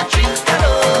let you drink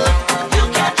alone. You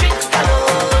can't drink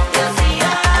alone. You see,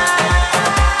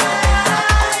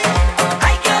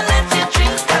 I can't let you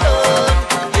drink alone.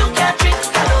 You can't drink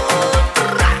alone.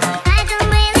 I don't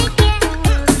really care.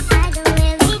 I don't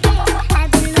really care.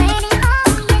 I've been waiting all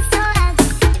year, so I'll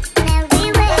go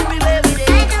everywhere. Everywhere we I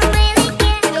did. don't really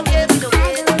care. We don't care, we don't I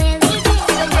care. don't really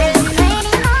care. I've been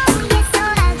waiting all year, so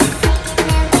I'll go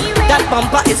everywhere. That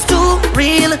bumper is too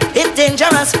real, it's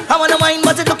dangerous. I wanna wine,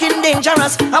 but it looking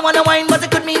dangerous. I wanna wine, but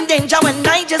it could mean danger. When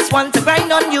I just want to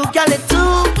grind on you, girl, it's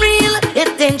too real,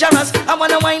 it's dangerous. I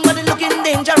wanna wine, but it looking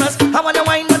dangerous. I wanna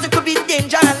wine, but it could be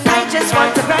danger. And I just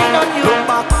want to grind on you. Look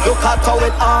back, look at how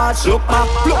it arch. Look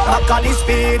back on the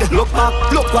speed. Look back,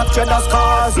 look what Cheddar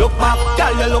scars. Look back,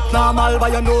 girl, you look normal,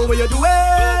 but you know what you're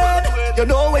doing. You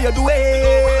know what you're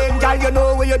doing, girl, you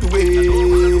know what you're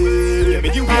doing.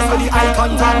 Make you waste for the eye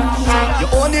contact. You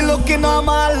only looking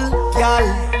normal, girl,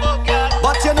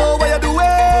 but you know what you're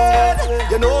doing.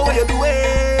 You know what you're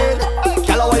doing.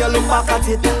 Girl, how you look back at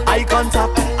it, eye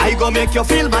contact. I go make you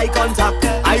feel my contact.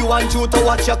 I want you to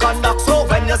watch your conduct. So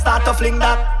when you start to fling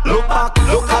that, look back,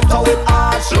 look at how it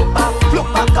arch. Look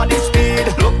back on the speed.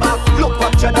 Look back, look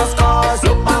what Cheddar scars.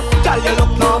 Look back, girl, you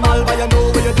look normal, but you know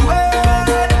what you're doing.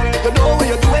 You know what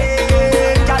you're doing,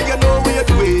 girl, you know what you're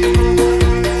doing.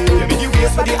 You make you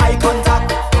waste for the eye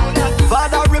contact.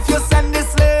 Father, if you send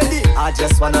this lady, I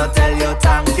just wanna tell you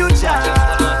thank you, child.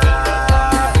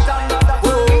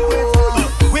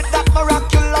 With that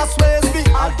miraculous ways, me,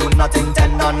 I do not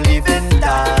intend on leaving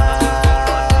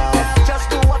that. Just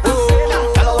do what I say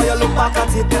now. Tell her how you look back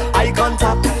at it, eye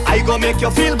contact. I go make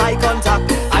you feel my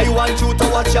contact. I want you to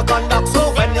watch your conduct.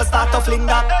 So when you start to fling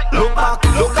that, look back,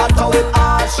 look at how it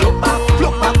arch. Look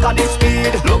back at the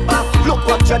speed. Look back, look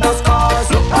what Cheddar scars.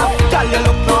 Look back, girl, you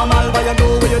look normal, but you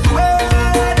know what you're doing.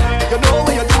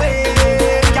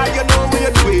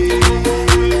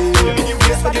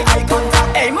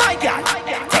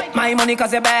 money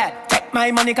cause you're bad. Take my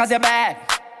money cause you're bad.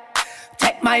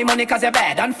 Take my money cause you're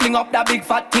bad. And fling up that big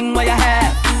fat thing where you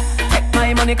have. Take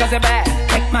my money cause you're bad.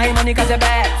 Take my money cause you're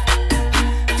bad.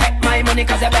 Take my money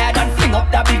cause you're bad. And fling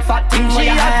up that big fat thing where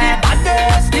you have. The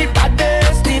baddest, the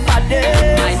baddest, the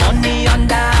baddest. My money on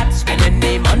that. Spending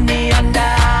me money on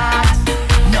that.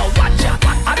 No watch out.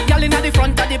 A girl in the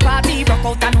front of the party. Rock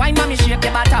out and wine, mommy shake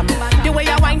your bottom. The way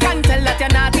you wine can tell that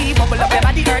you're naughty. Bubble up your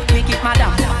body, earthquake it,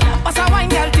 madam. Pass a wine,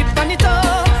 girl, tip on the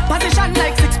toe. Position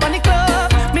like 6 on the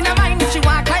club. Me no mind if she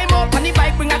want climb up on the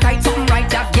bike, bring a tight something right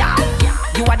up, yeah.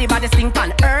 You are the baddest thing on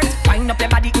earth. Wind up your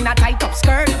body in a tight up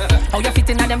skirt. How you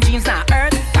fit in them jeans now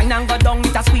earth. Wine and go down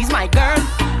with a squeeze, my girl.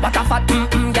 What a fat,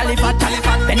 galley fat,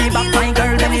 belly back, my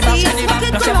girl, belly back, belly back.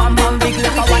 Just your bam bam big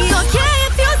like a white. It's okay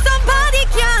if you're somebody,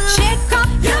 girl. Shake up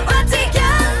your body,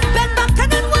 girl. Bend back and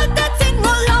then work that thing,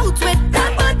 roll out with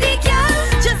that body, girl.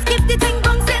 Just keep the thing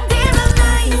bouncing there all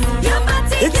night. Your body,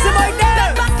 girl. It's about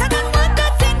that. Bend back and then work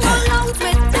that thing, roll out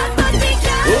with that body,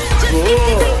 girl. Just keep the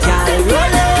thing bouncing there.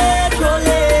 Roll it,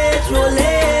 roll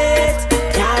it,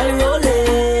 girl, roll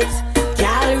it,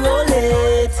 girl, roll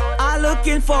it. I'm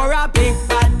looking for a big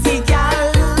body,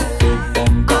 girl.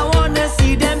 I wanna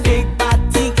see them big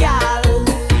body, girl.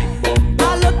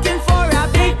 I'm looking for a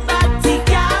big body,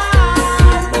 girl.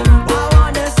 I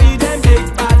wanna see them big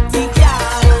body,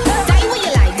 girl. Die where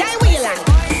you lie, die where you lie.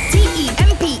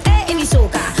 T-E-M-P-A in the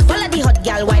soca. All of the hot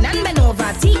gal, wine and bend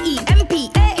over.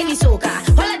 T-E-M-P-A in the soca.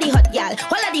 All of the hot gal,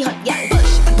 all of the hot gal.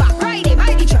 Push back, ride it,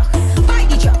 buy the truck,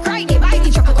 ride it, buy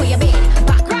the truck, go your bed.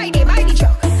 Back, ride it, buy the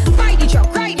truck, ride it,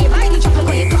 buy the truck,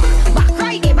 go your car. Back,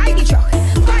 ride it, buy the truck,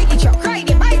 ride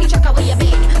it, buy the truck, go your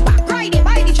bed. Back, ride it,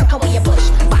 buy the truck, go your push.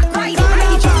 Back, ride it, buy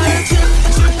the truck.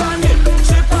 Chip on it,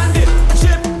 chip on it,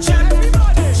 chip, chip,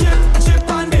 chip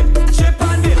on it, chip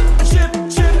on it, chip,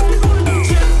 chip,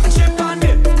 chip on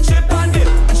it, chip on it,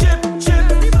 chip, chip,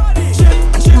 chip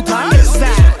on it,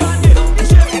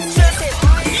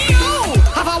 You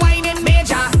have a whining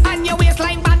major and your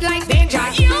waistline bad like danger.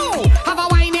 You have a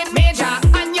whining major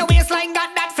and your waistline got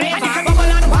that flavor.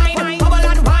 Bubble and wine, bubble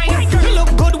and wine. You look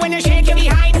good when you shake your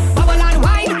behind. Bubble and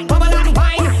wine, bubble and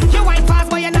wine. You wine fast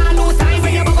but you not lose time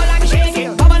when you bubble and shake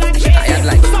it, bubble and shake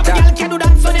it. Some girl can do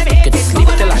that so they hate it.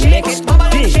 Bubble and shake it, bubble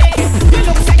and shake it. You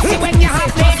look sexy when you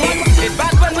have naked. It's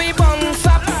bad when we bounce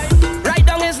up. Right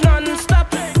down is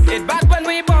non-stop. It's bad when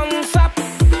we bounce up.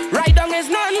 Right down is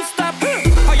non-stop.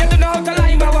 Oh, you don't know how to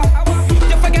lime our.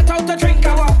 You forget how to drink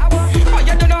our. Oh,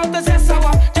 you don't know how to zest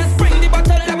our. Just bring the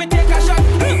bottle and we take a shot.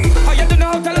 Oh, you don't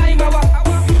know how to lime our.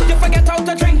 You forget how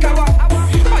to drink our.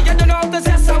 Oh, you don't know how to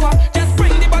zest our. Just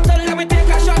bring the bottle and we take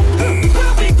a shot.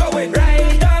 Where we going?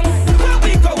 Right down. Where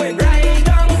we going? Right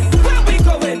down. Where we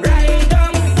going? Right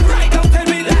down. Right down till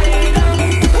we lie down.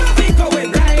 Where we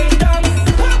going? Right down.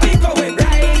 Where we going?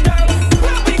 Right down.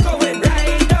 Where we going?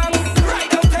 Right down. Right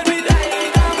down till we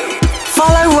lie down.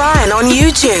 Follow Ryan on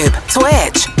YouTube,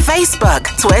 Twitch, Facebook,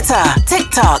 Twitter,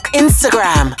 TikTok,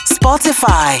 Instagram,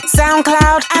 Spotify,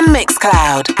 SoundCloud, and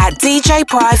Mixcloud at DJ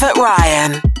Private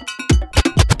Ryan.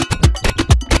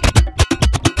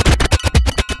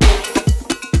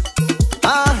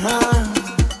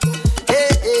 Hey,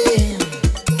 hey.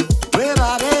 Where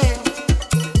are they?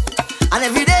 And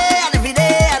every day, and every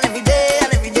day, and every day,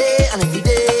 and every day, and every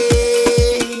day.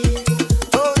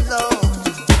 Oh Lord,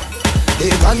 they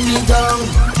hunt me down.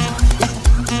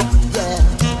 Yeah,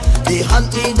 they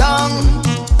hunt me down,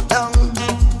 down.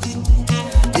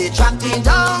 They track me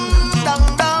down,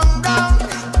 down, down, down.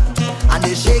 And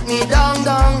they shake me down,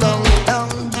 down, down, down,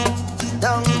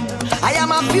 down. I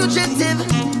am a fugitive,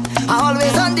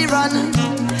 always on the run.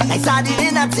 Like sardine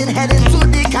in a tin, heading to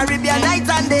the Caribbean night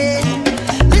and day.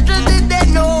 Little did they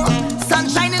know,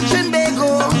 sunshine in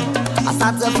Trinbago. I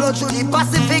start to flow through the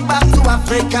Pacific back to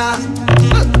Africa.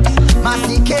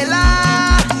 Masikela,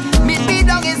 meet me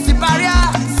down in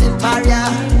Siparia, Siparia.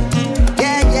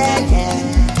 Yeah, yeah, yeah.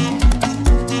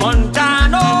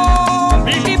 Montano,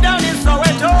 meet me down in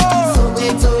Soweto.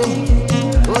 Soweto,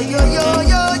 oh yo yo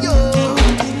yo yo.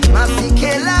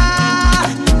 Masikela,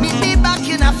 meet me back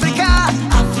in Africa,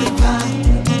 Africa.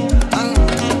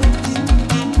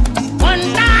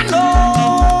 Montano,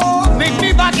 meet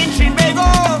me back in Trinbago.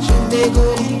 Trinbago,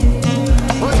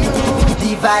 oh yo.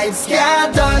 The vibes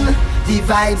get done, the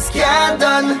vibes get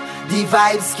done, the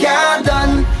vibes get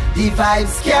done, the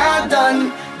vibes get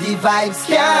done. The vibes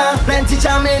here, plenty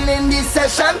charming in this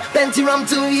session, plenty rum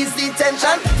to ease the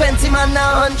tension, 20 man,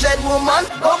 100 woman.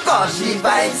 Oh gosh, the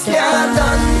vibes here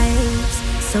done.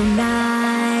 So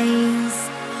nice,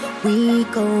 we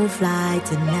go fly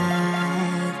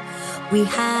tonight. We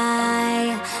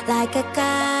high like a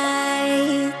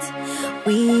kite.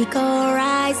 We go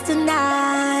right rise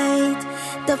tonight.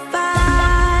 The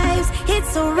vibes,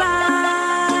 it's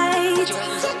alright.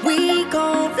 We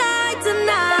gon' fly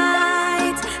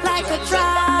tonight like a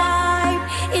tribe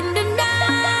in the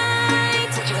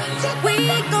night. We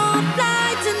gon'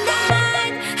 fly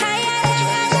tonight. Hey,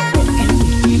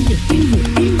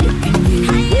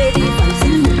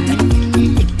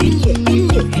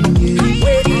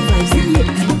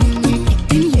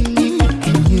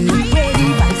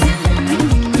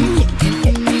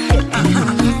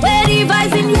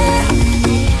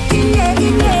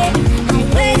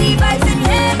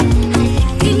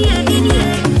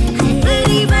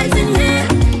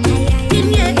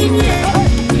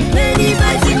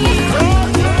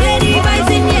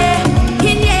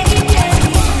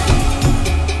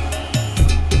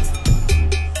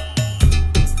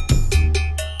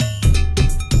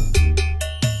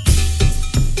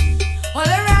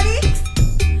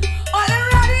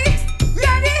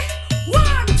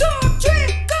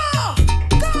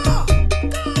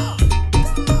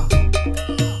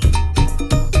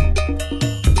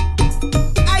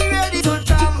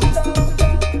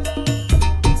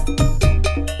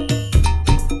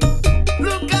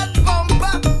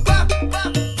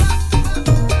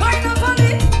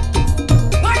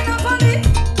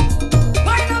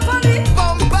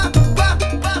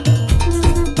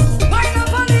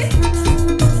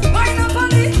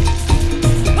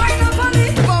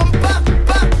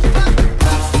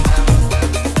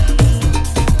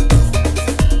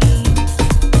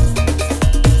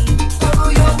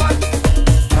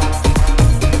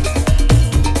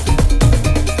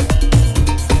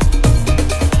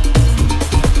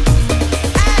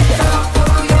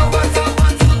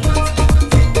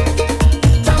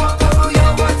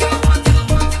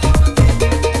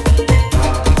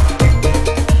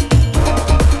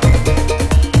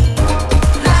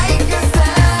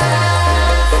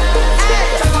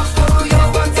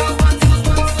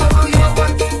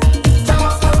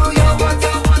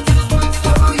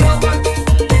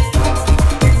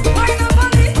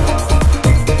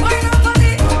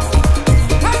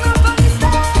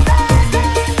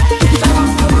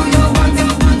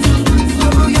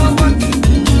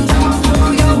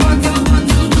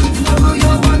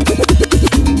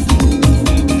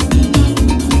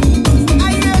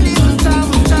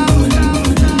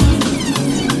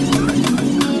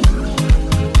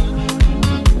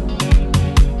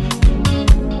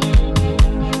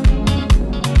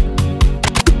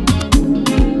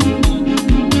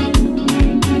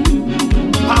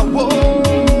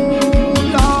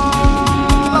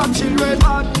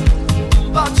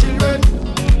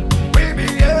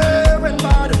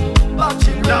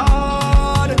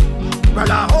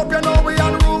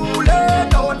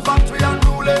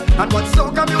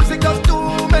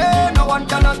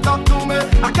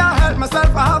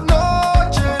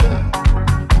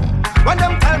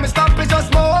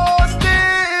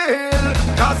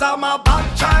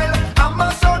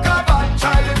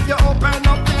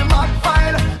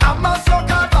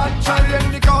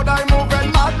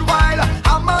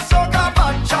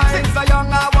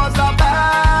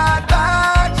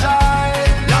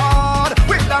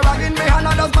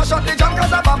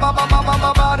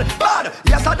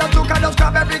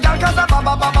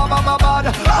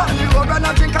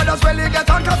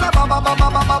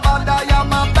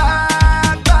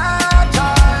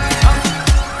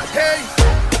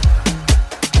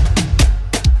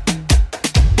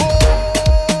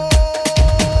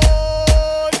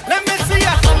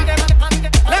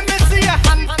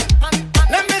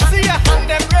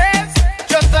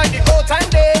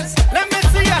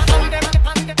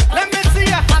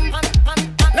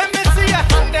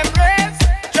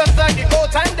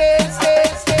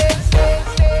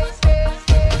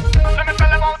 Let me tell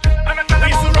you about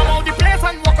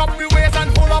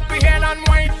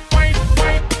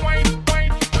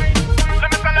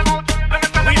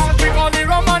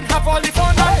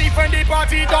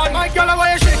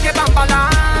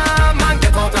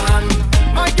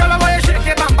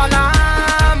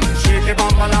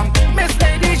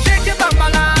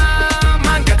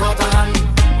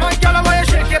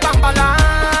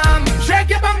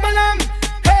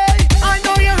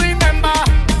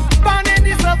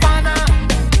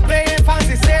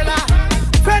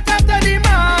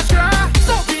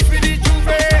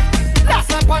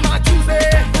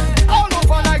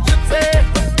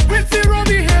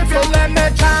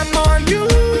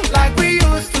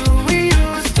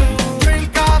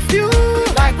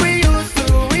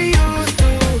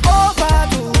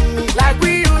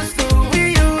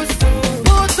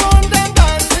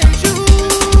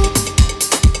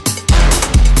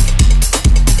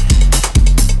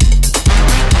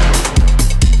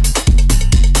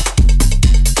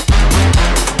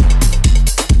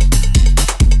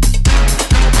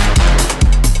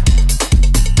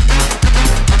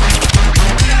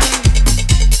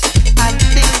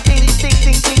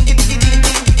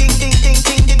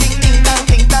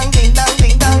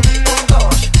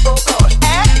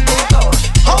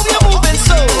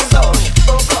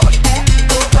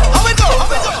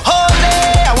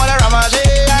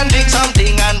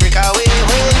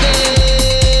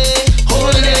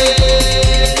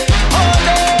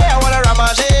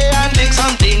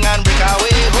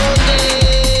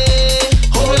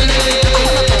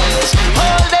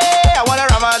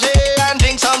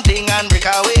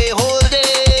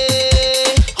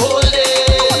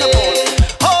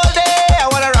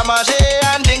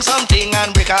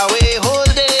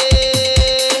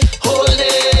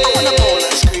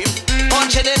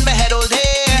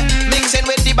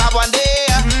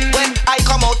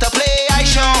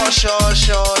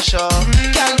sure.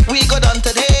 Can we go down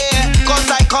today? Cause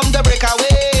I come to break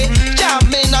away.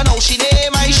 Jamming on how she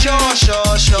name, I sure.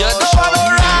 You don't want no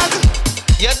rag,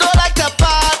 you don't like to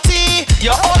party.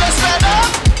 You're always fed up,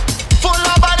 full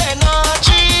of bad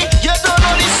energy. You don't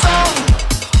know the song,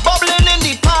 bubbling in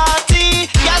the party.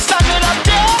 You're standing up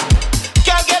there,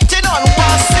 can't get in on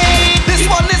bossy. This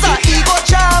one is a ego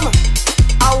jam,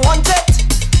 I want it.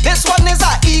 This one is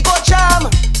a ego jam,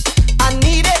 I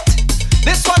need it.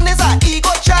 This one is a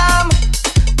ego jam,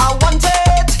 I want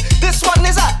it. This one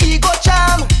is a ego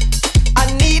jam, I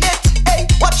need it. Hey,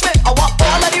 watch me, I want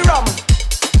all of the rum,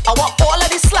 I want all of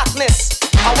the slackness,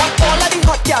 I want all of the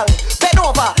hot gal. Bend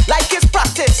over like it's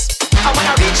practice. I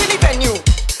wanna reach in the venue,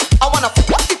 I wanna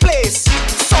fuck the place.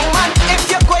 So man, if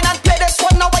you're going and play this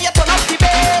one, now why you turn up the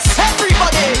bass?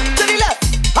 Everybody to the left,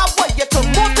 I want you to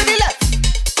move to the left.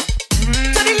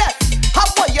 To the left, I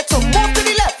want you to move to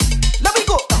the left. Let me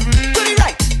go to the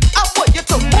right, I want you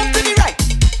to move to the right.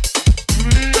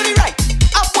 To the right,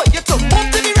 I want you to move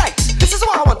to the right. This is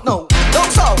what I want now. Down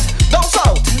south, down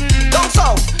south, down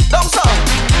south, down south,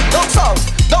 down south,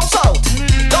 down south,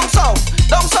 down south,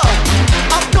 down south.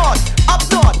 Up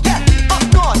north, yeah. Up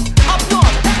north, up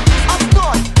north, up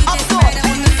north, up north,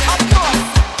 up north.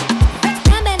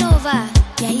 Now bend over,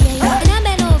 yeah. Now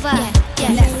bend over,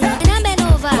 yeah. Now bend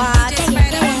over,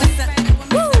 yeah.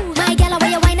 Woo, my gal,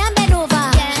 where you wine and bend over.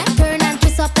 Turn and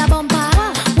twist up the bumper.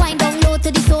 Wind down low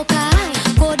to the soca.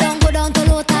 Go down to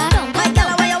lota. My gal,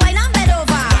 where you wine and bend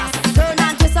over. Turn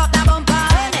and twist up the bumper.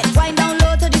 Wind down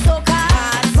low to the soca.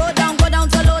 Go down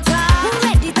to lota.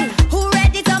 Who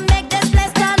ready to make this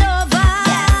place turn over?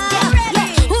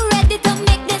 Who ready to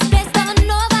make this place turn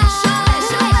over?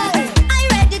 I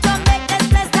ready to make this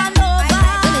place turn over.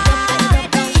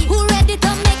 Who ready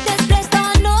to make this place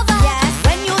turn over?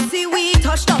 When you see we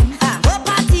touch down, go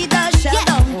party the shell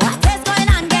down. Let's go in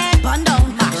and get bun down.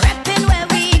 Reppin' where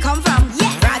we come from.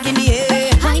 Rag in the air.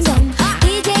 Wind down,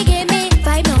 DJ give me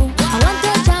vibe now. I want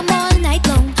to jam all night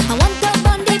long. I want to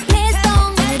burn the place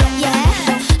down.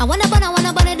 Yeah, I wanna burn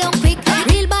it down quick.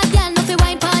 Real bad girl, no fi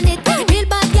wine pon it. Real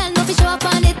bad girl, no fi show up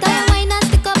on it. I wine and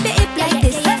stick up your hip like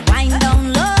this. Wind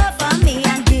down low for me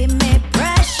and give me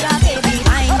pressure, baby.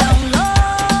 Wind down low.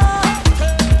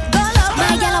 Go low.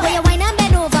 My girl, where you wine and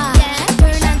bend over.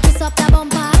 Turn and twist up the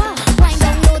bumper. Wind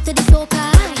down low to the soca.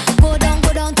 Go down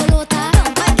to lota.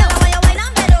 My gal, where you wine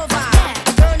and bend over.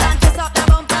 Turn and twist up the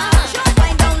bumper.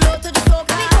 Wind down low to the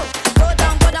soca. Go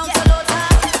down to lota.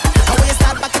 How will you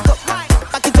start back it up?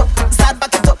 Back it up, start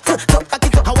back it up, back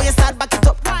it up. How will you start back it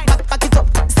up? Back it up,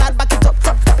 start back it up.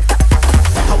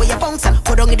 How will you bounce and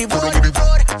put on in the road?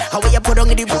 How will you put on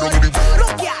in the road?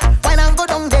 Look ya, wine and go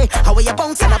down there. How will you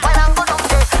bounce and wine and go down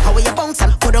there? How will you bounce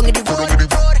and put on in the road?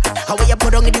 How will you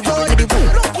put on in the road?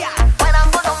 Look ya, wine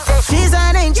and go down there. She's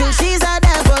an angel, she's a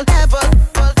devil.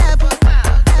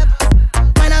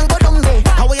 Wine and go down there.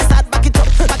 How will you start back it up?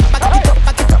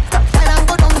 Back it up. Wine and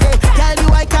go down there. Girl, you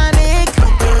iconic.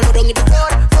 Put on in the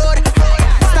road.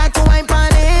 Start to wine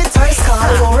pon it. First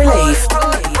Carnival relief.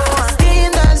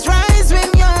 Standards rise when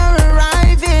you're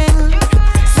arriving.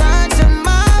 Such a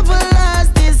marvel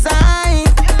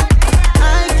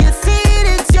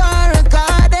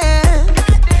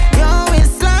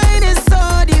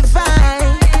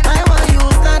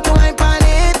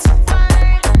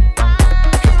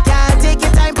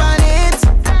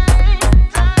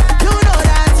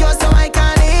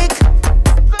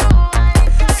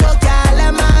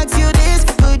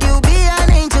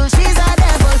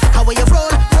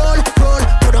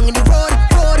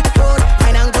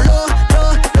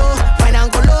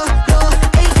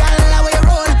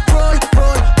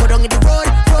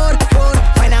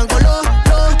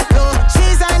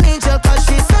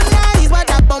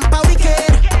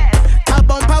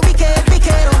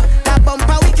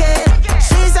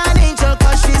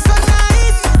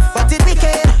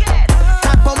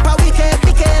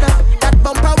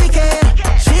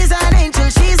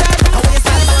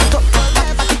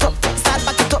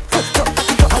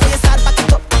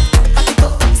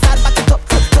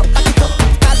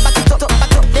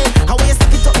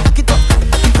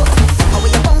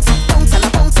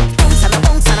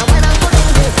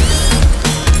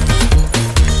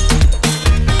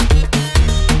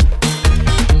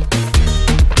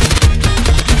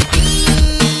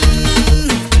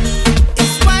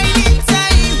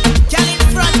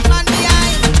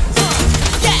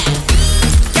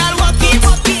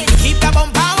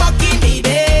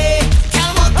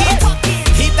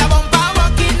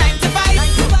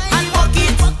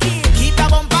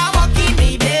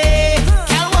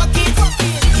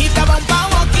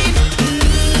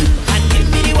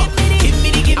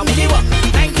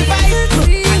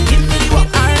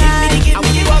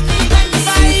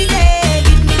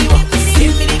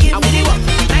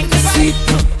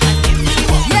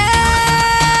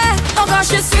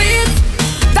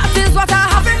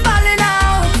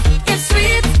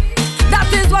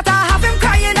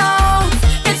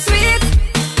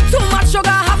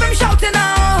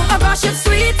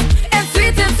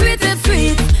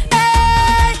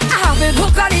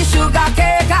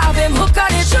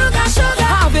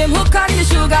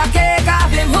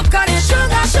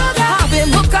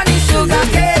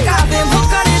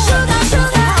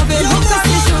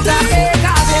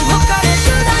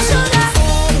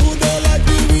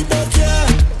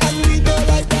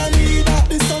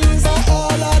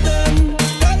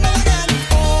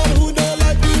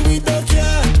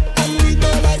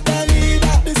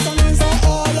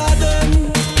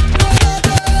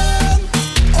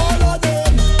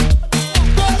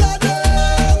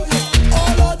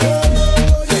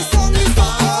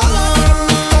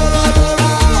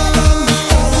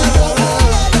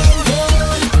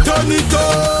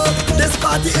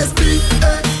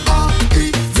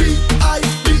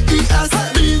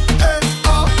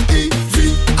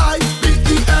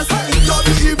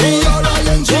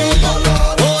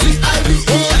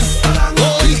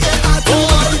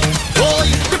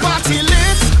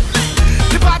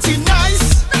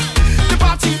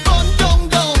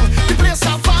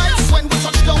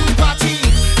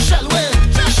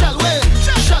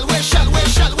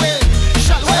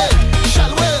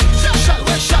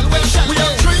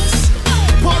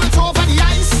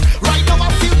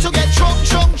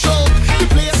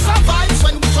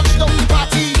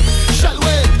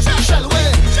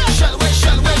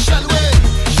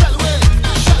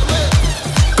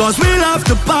love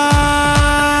to party,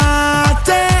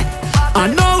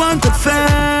 and no one could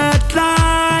fret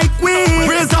like we.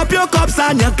 Raise up your cups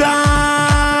and your glasses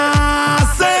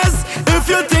if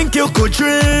you think you could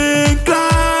drink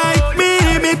like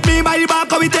me. Meet me by the bar,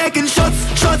 cause we taking shots,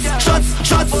 shots, shots,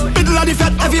 shots. Middle of the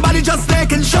fete, everybody just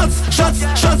taking shots, shots,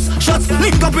 shots, shots.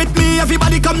 Link up with me,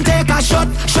 everybody come take a shot,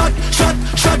 shot, shot,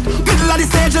 shot. Middle of the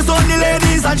stage, just only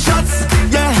ladies and shots.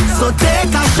 Yeah, so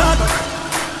take a shot.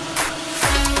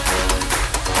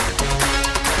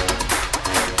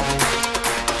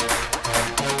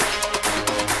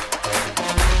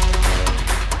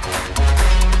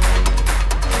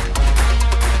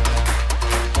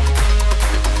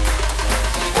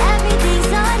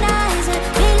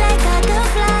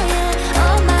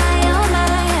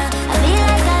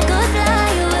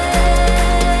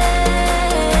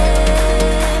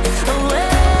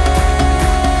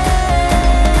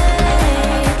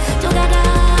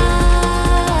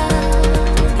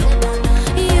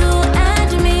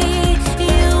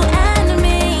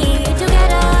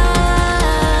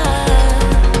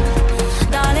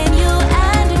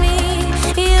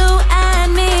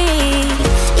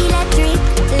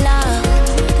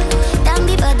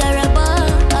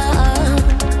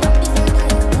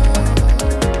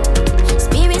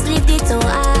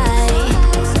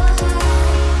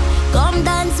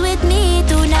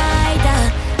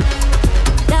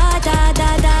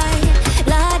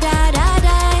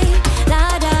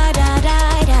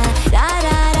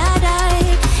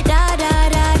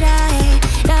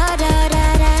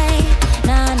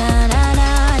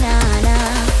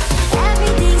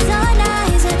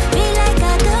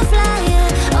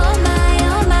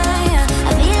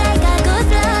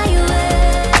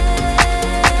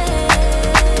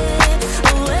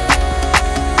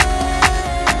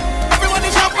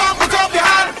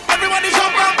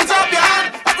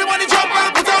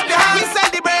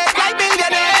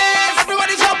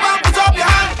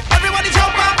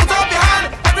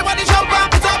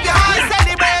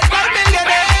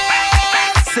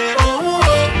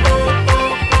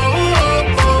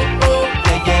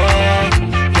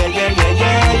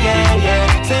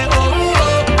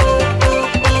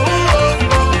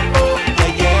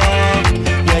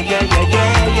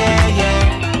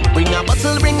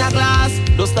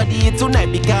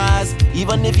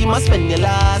 Even if you must spend your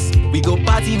last, we go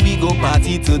party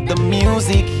to the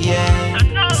music, yeah.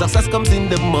 Success comes in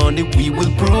the morning, we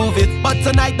will prove it. But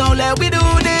tonight, now let we do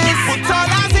this. Put all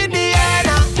us in the air,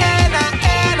 now,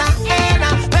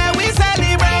 where we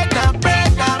celebrate now,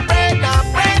 break now, break now,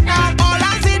 break now. All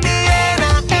us in the air,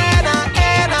 now,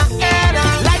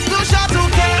 like too short to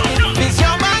care. This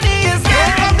your money is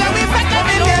here. Come let we fetch a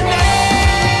millionaires.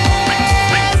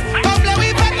 Come let we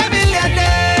fetch a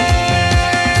millionaires.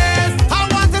 I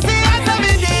want to see us up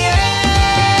in the air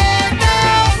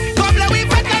now. Come let we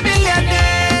fetch a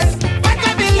millionaires. Fetch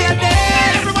a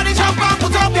millionaires. Everybody jump up,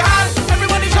 put up your hands.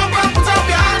 Everybody jump up, put up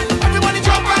your hands. Everybody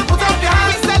jump up, put up your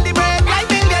hands. We celebrate like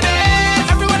millionaires.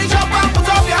 Everybody jump up, put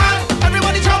up your hands.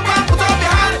 Everybody jump up, put up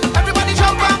your hands. Everybody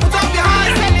jump up, put up your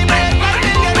hands. Celebrate like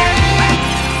millionaires.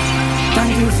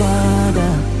 Thank you,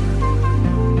 Father,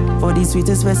 for the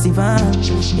sweetest festival.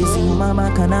 It's in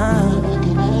Mama Kana.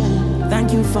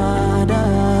 Thank you, Father,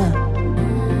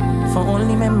 for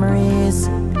only memories.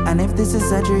 And if this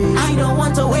is a dream, I don't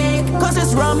want to wake, cause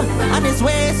it's rum and it's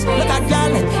waste. Look at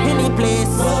y'all in the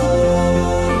place.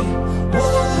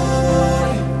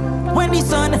 When the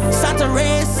sun start to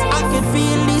race, I can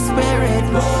feel the spirit.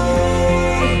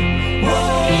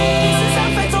 Is this a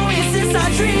fact or is this a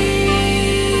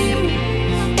dream?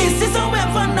 Is this a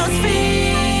weapon us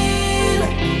feel?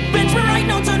 Pinch me right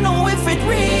now to know if it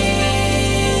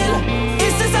real.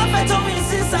 Is this a fact or is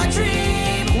this a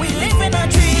dream? We live in a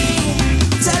dream.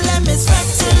 Tell them it's fact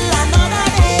till another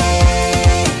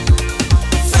day.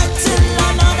 Fact till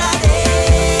another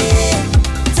day.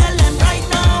 Tell them right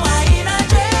now I in a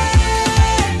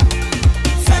dream.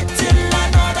 Fact till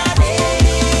another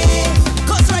day.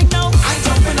 Cause right now I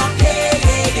jumping up,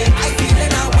 yeah. I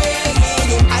feeling away,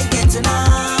 yeah. I getting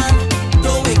on.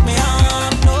 Don't wake me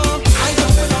up, no. I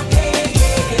jumping up, yeah.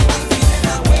 I feeling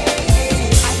away,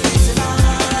 I getting on.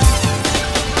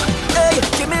 Hey,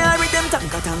 give me a rhythm,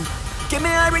 tanka-tang. Give me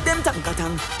a rhythm,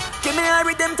 tanka-tang. Give me a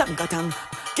rhythm, tanka-tang.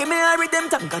 Give me a rhythm,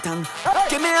 tanka-tang.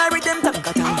 Give me a rhythm,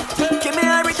 tanka-tang. Give me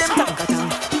a rhythm, tanka-tang.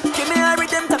 Give me a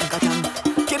rhythm, tanka-tang.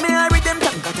 Give me a rhythm,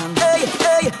 tanka-tang. Hey,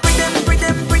 hey, rhythm,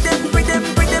 rhythm, rhythm, rhythm,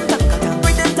 rhythm, tanka-tang.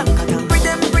 Rhythm, tanka-tang.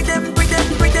 Rhythm, rhythm, rhythm,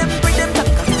 rhythm, rhythm,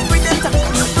 tanka-tang. Rhythm,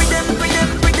 tanka-tang. Rhythm, rhythm,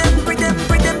 rhythm, rhythm,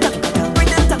 rhythm, tanka-tang.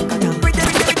 Rhythm, tanka-tang. Rhythm,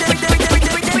 rhythm, rhythm,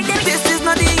 rhythm. This is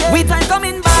not the end. We time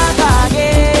coming back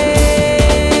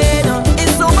again.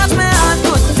 It's so much my heart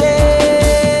could take.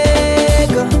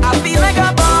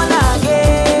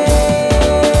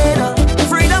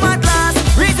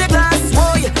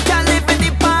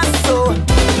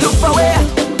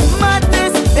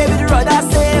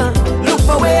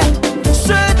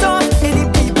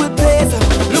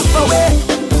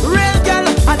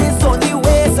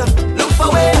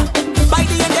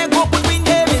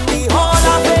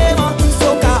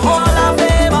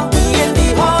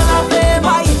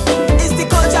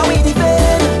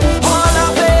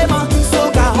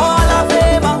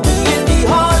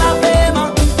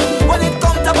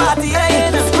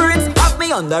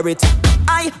 under it.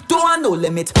 I don't want no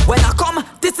limit. When I come,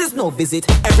 this is no visit.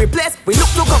 Every place we look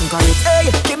to conquer it. Hey,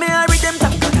 give me a rhythm,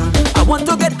 I want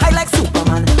to get high like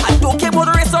Superman. I don't care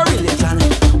about race or religion.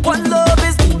 One love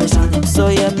is the mission. So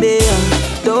yeah, babe,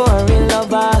 don't worry,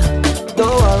 lover.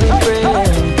 Don't worry,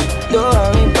 friend. Don't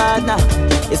worry, partner.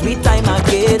 It's me time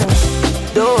again.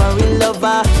 Don't worry,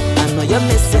 lover. I know you're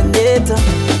missing it.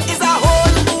 It's a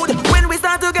whole mood when we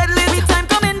start to get lit. Me time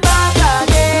coming back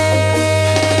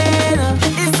again.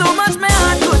 It's so much my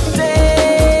heart could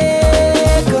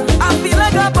take. I feel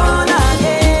like I'm born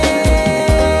again.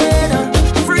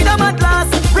 Freedom at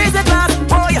last, raise a glass.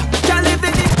 Oh yeah, can't live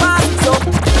in the past. So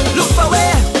look for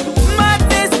where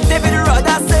madness, David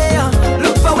Rudder say.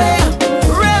 Look for where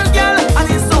real girl and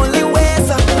it's only ways.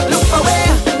 Look for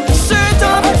where shirt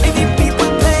off in the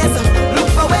people place. Look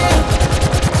for where.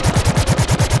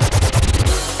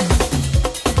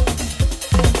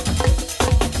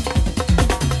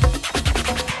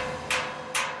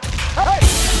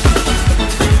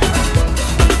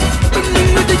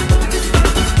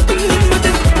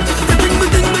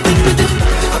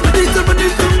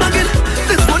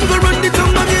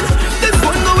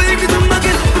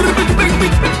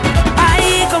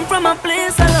 I come from a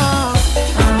place I love.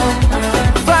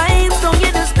 Vibes don't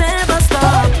get this never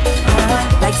stop.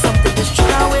 Like something just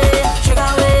trigger away.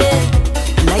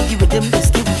 Like the rhythm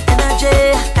just give me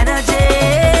energy.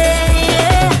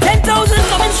 10,000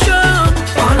 coming strong.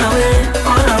 On our way.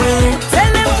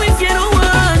 Tell them if you don't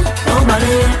want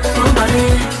nobody.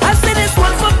 I say this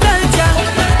one for culture.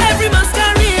 Every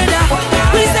masquerader.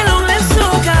 We say long live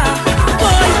soca.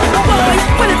 Boy,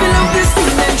 when if you love this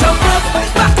thing, then jump up.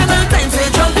 Back in the time, say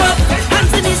jump up.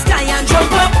 Hands in the sky and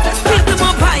jump up. Pick them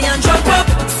up high and jump up.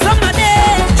 Somebody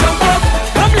jump up.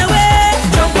 Come the way,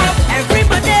 jump up.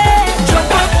 Everybody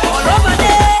jump up. All over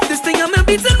there. This thing I'm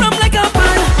beating rum like a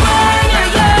pan.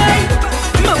 Aye.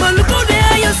 Mama, look out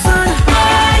there, your son.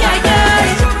 Aye.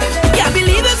 Can't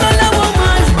believe it's all a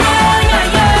woman.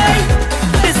 Aye.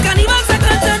 This carnival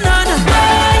second to none.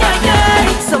 Aye.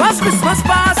 So as Christmas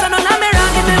pass and on a mirror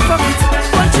in the pocket,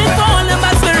 punching for all the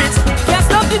bad spirits. Can't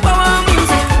stop the power of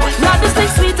music. Lord, this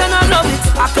thing sweet and I love it.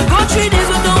 I could go 3 days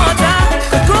with no water.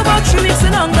 Could go about 3 weeks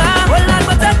in hunger. Well, Lord,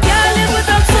 but I can't live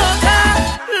without soca.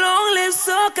 Long live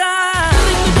soca.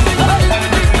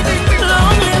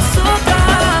 Long live soca.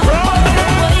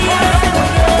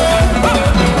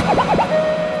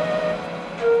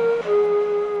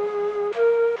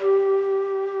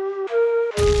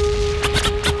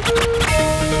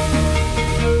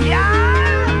 Yeah.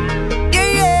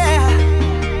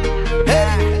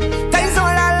 Hey, time's all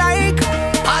I like.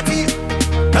 Party.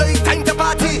 Hey, time to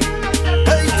party.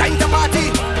 Hey, time to party.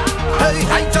 Hey,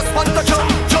 I just want to jump.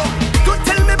 Don't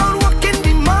tell me about work in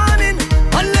the morning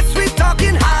unless we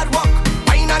talking hard work.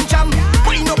 Wine and jam,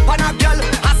 wine up on a girl.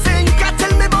 I say you can't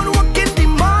tell me about work in the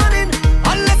morning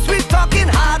unless we talking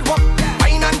hard work.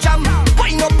 Wine and jam,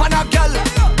 wine up on a girl.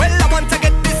 Well, I want to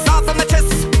get this off of my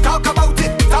chest. Talk about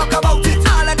it.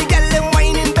 All of the girl them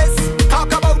whining best.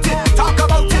 Talk about it.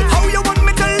 How you want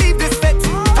me to leave this bed?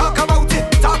 Talk about it.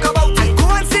 Go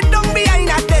and sit down behind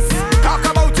that desk. Talk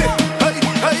about it.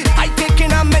 Hey, I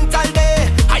taking a mental day.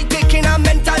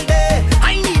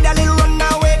 I need a little run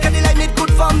away, 'cause the life need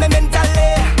good for me mentally.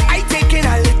 I taking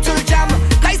a little jam.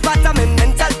 Nice part of my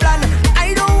mental plan.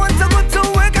 I don't want to go to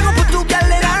work. I go put 2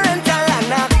 girl in a rental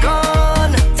and I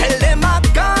gone. Tell them I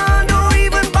gone. Don't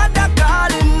even bother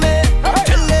calling me.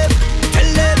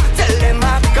 Tell them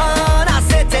I gone. I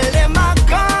say tell them I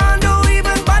gone. Don't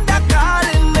even bother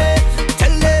calling me.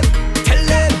 Tell them.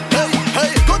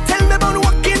 Hey, go tell me about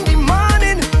work in the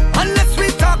morning unless we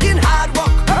talking hard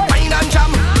work. Wine and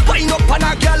jam, wine up on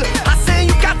a girl. I say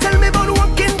you can't tell me about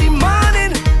work in the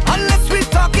morning unless we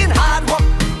talking hard work.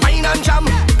 Wine and jam,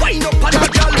 wine up on a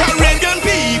girl. Caribbean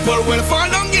people will fall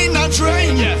down in a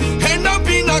train, end up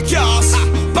in a cast,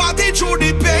 party through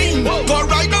the pain, go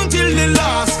right down till the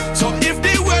last. So if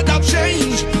the weather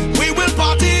change, we will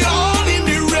party all in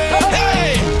the rain.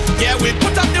 Hey, yeah, we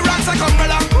put up the rocks like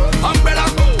umbrella.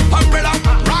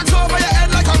 Rocks over your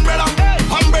head like umbrella.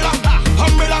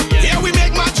 Yeah, we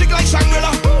make magic like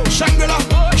Shangri-La.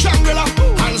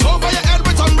 Hands over your head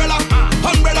with umbrella.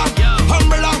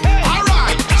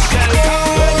 Alright, shelter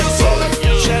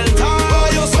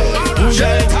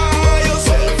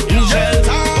yourself.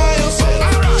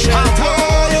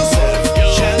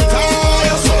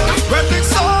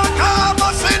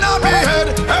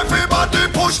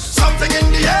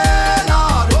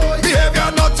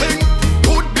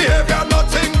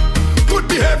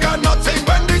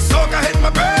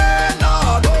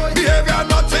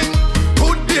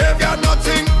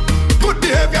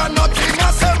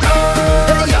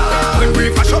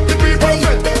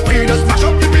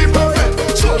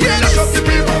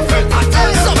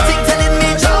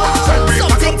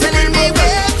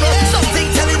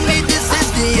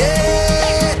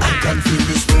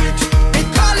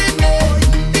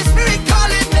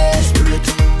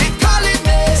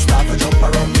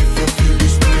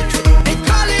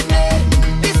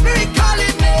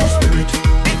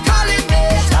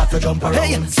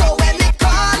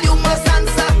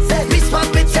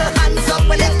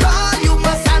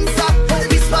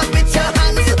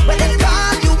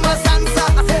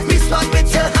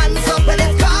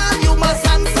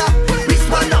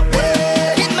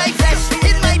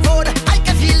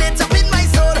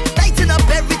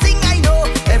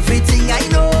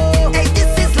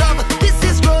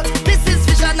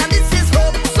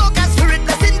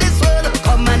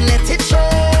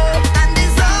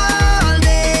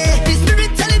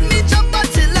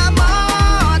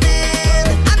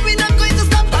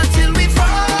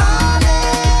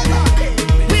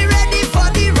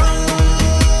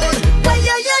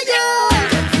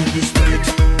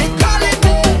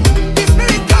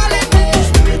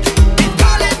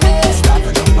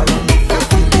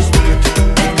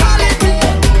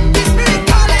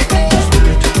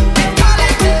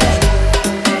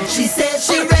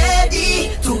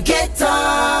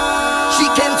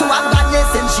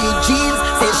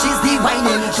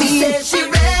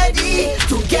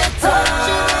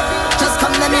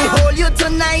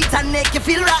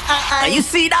 feel right. You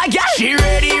see that girl? She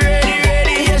ready, ready,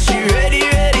 ready. Yeah, she ready,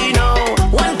 ready now.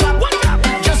 One clap,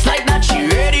 just like that. She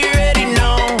ready, ready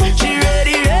now. She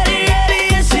ready, ready, ready.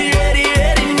 Yeah, she ready,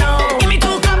 ready now. Give me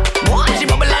two clap. She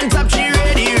bubble on top. She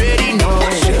ready, ready now.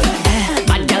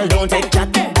 Bad girl, don't take chat.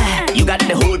 You got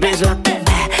the whole place locked.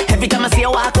 Every time I see you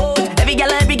walk out, every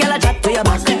girl I chat to your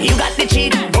back. You got the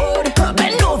cheat code.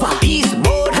 Bend over, beast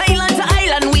mode. Island to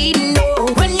island, we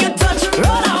know. When you touch,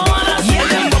 roll on. Yeah,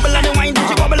 them bubble on the wine.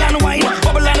 She bubble on the wine.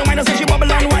 Bubble on the wine. I say she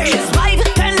bubble on the wine. It's 5,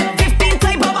 10, 15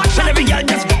 type of action. Every girl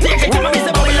just take it. Come on, me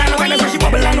say bubble on the wine. I say she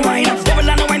bubble on the wine. Bubble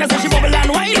on the wine. I say she bubble on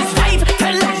the wine. It's 5,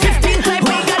 10, 15 type.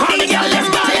 We got the girl just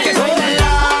take it. Oh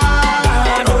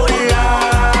Lord, oh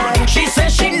Lord. She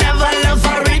says she never loved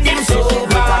her rhythm so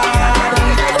bad.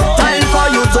 Time for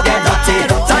you to get dirty.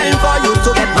 Time for you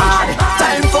to get mad.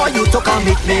 Time for you to come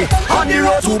meet me on the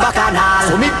road to Bacchanal.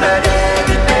 So meet me there,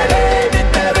 meet me there, meet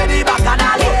me where the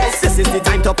Bacchanal is. This is the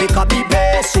time to pick up the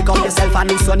pace. Shake up yourself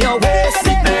and loosen your waist.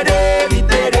 Meet me there, meet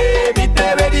me there, meet me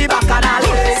where the Bacchanal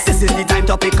is. This is the time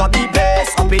to pick up the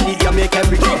pace. Up in the air, make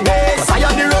everything bass. 'Cause I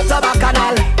on the road to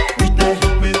Bacchanal. Meet me,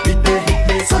 meet me, meet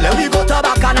me. So let me go to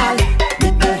Bacchanal.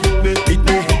 Meet me, meet me, meet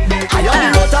me. I on the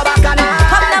road to Bacchanal.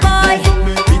 Come now, boy.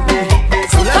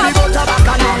 So let me go to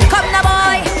Bacchanal. Come now,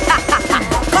 boy.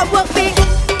 Come work me.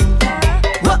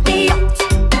 Work me out.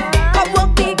 Come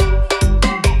work me.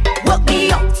 Work me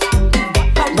out.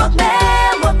 Come work me,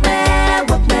 work me,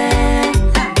 work me.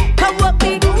 Come work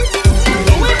me.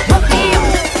 Work me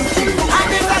out.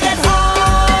 And if I get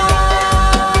hard,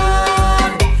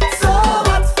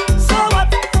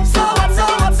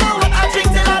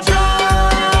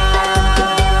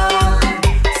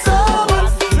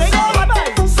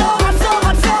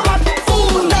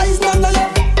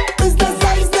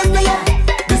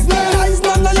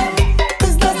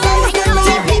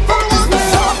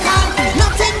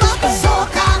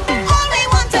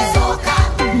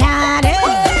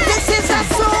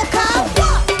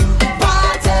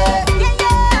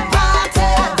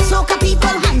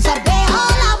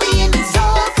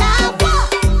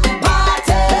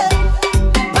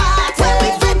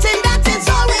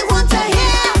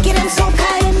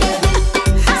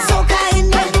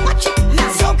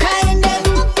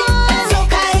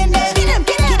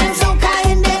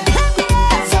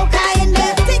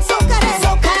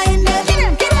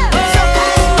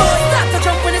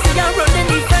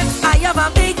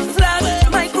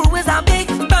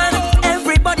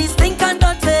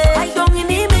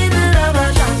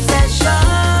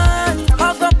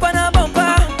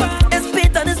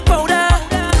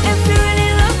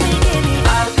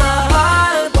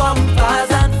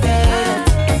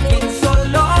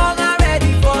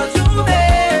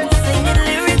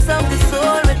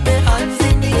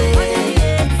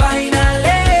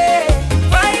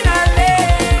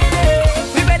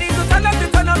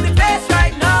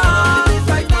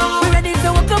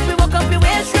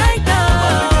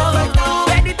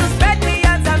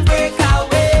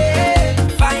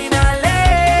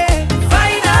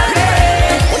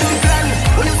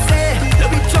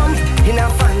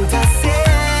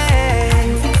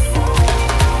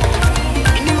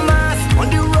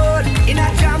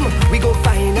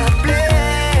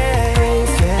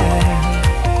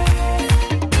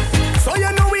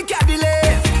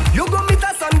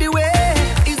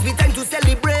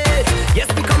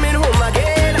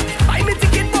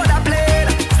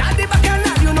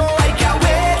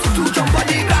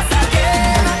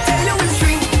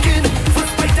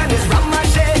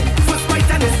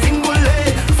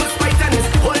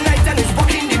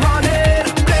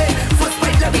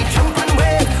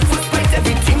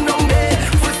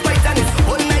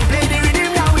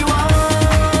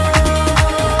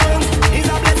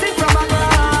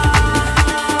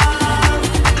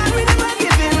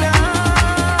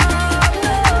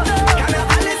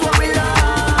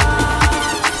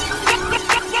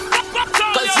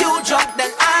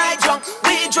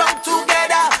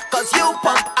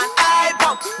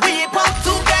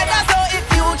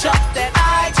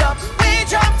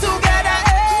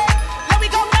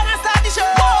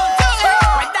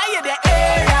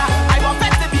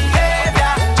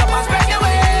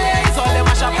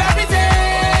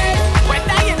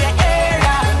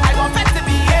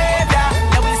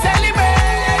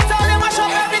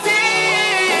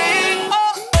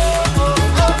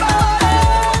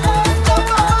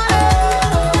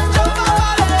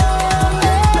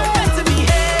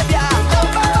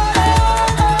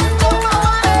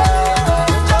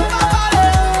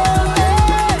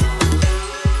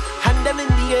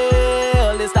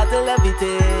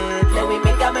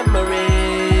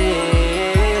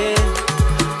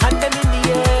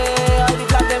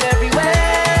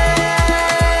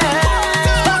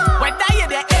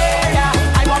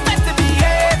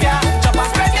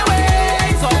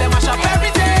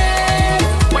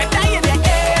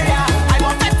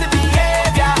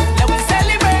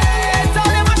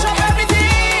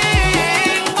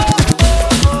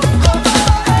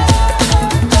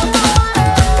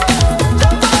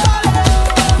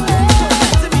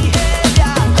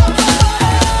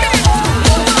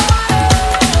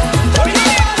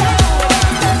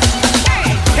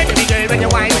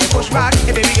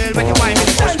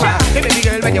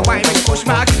 when you whine, when you push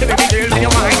back. Hey baby girl, when you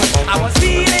whine. I was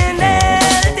feeling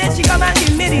it, then she come and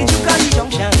give me the juke on the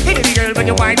junction. Hey baby girl, when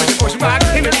you whine, when you push back.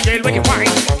 Hey baby girl, when you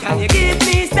whine. Can you give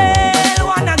me still?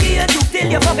 Wanna give you juke till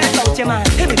you forget about your man.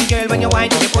 Hey baby girl, when you whine,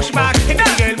 when you push back. Hey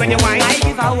baby girl, when you whine. I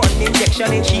give her one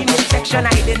injection in she midsection.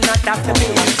 I did not have to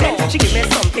pay. Then she give me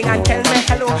something and tell me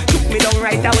hello. Took me down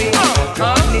right away.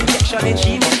 One injection in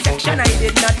she midsection. I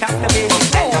did not have to pay.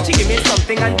 Then she give me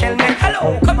something and tell me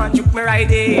hello. Come on, juke me right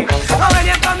there. Oh, when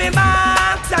you coming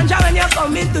back, Sandra, when you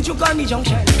coming to juke on the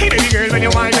junction. Hey baby girl, when you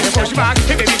whine, when you push back.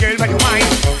 Hey baby girl, when you whine.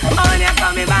 Oh, when you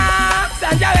coming back,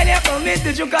 Sandra, when you coming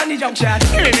to juke on the junction.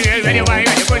 Hey baby girl, when you whine,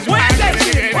 when you push back. Hey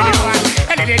baby girl, when you whine.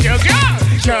 And then you jug, jug,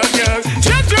 jug, jug,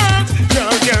 jug,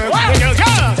 jug, jug, jug,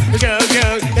 jug, jug, jug,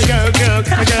 jug, jug, jug,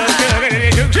 jug, jug, and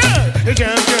then you jug, jug,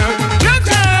 jug, jug,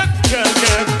 jug, jug,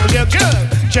 jug, jug, jug,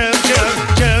 jug, jug,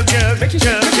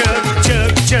 jug, jug,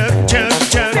 jug, jug,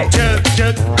 jug, jug, jug,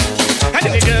 jug, and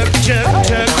then you jug, jug,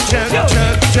 jug, jug,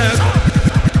 jug, jug.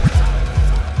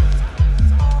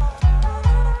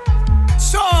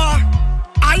 So,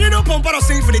 are you no pump out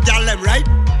sing for the gal them, right?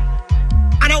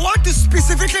 And I want to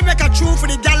specifically make a tune for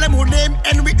the gal them who name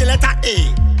end with the letter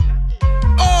A.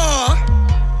 Oh,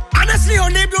 honestly, her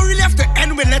name don't really have to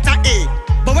end with letter A.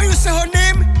 But when you say her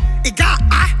name, it got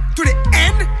A to the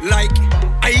end, like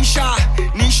Aisha,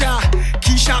 Nisha,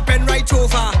 Keisha, pen right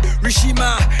over,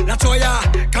 Rishima, Latoya,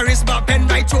 Charisma, pen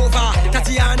right over,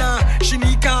 Tatiana,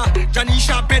 Shinika,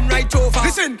 Janisha, pen right over.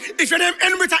 Listen, if your name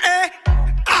end with a A,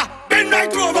 pen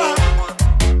right over.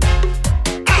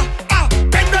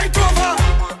 Pen right over.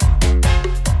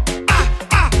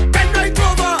 Pen right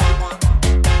over.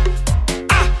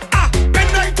 Pen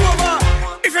right over.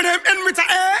 If your name end with a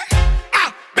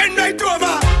pen right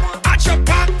over. At your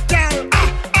back, girl.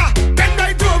 Pen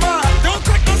right over. Don't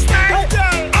cut no style,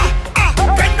 girl.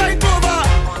 Pen right over.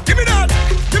 Give me that.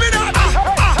 Give me that.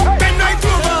 Pen right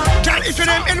over. Girl, if your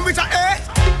name end with a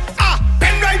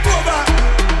pen right over.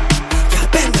 Girl,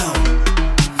 bend down.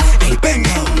 Hey, bend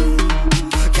down.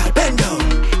 Girl, bend down.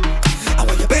 I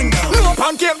want you bend down. No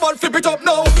pancake, but flip it up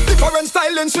now. Different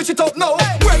styling, switch it up now.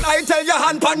 When I tell you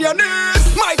hand on your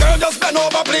knees, my girl just bend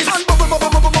over, please. And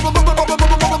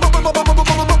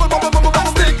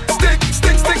stick, stick,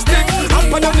 stick, stick, stick.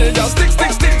 Hand on your knees, just stick,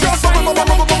 stick, stick. Just stick, stick,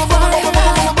 stick, stick,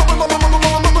 stick.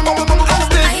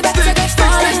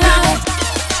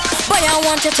 Boy, I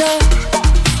want you to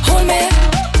hold me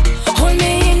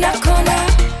in a corner.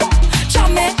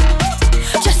 Jam me,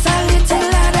 just a little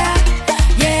louder.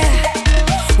 Yeah,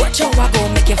 watch how I go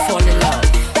make you fall in love.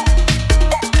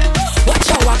 Watch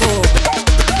how I go.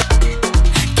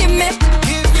 Give me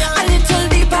a little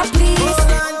deeper, please.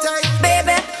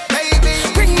 Baby,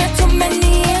 bring me to my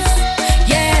knees.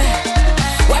 Yeah,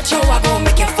 watch how I go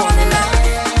make you fall in love.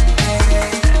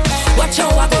 Watch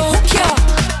how I go hook you.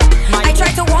 I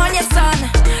tried to warn you, son.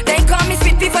 They call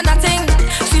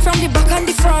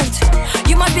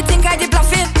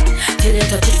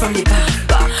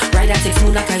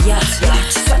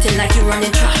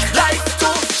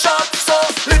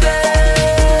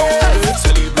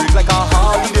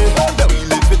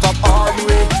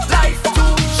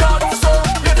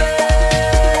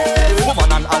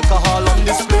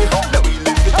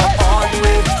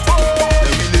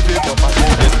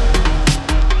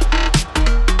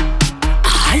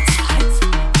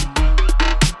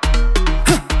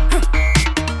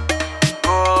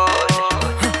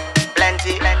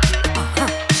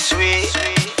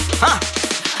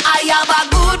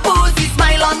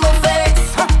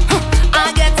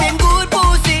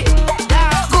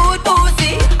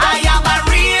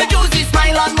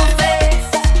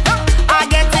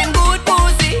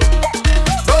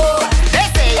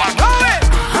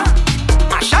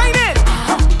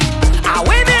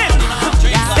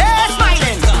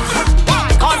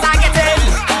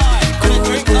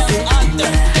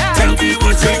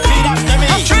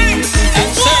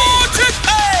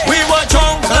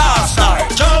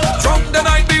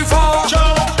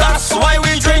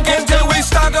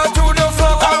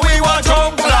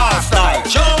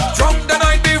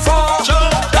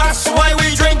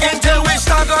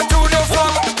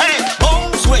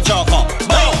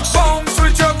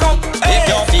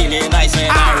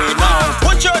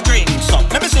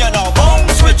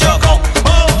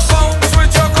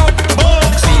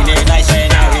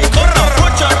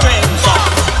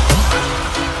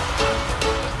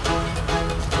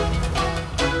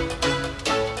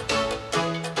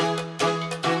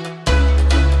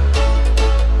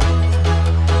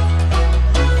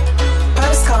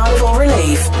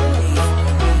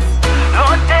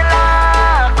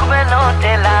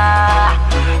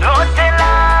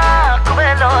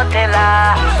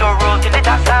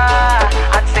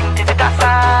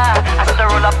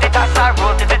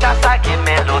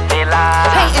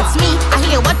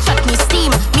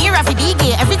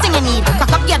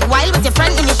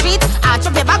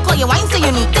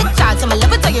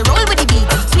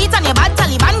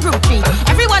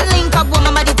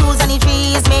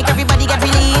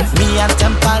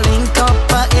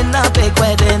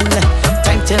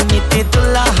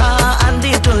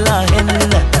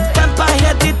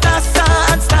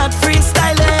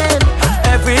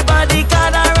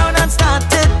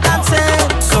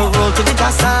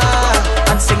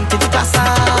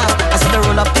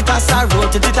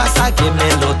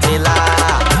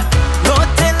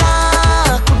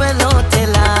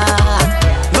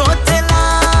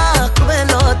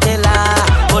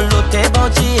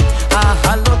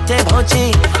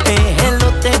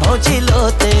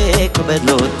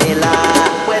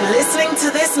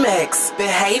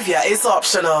behavior is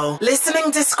optional.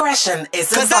 Listening discretion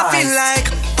is advised. 'Cause I feel like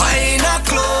wine up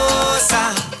closer.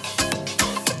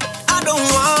 I don't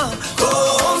want go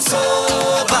home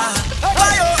sober.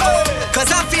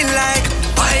 'Cause I feel like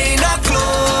wine up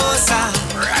closer.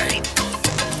 Right.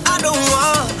 I don't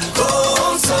want go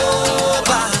home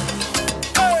sober.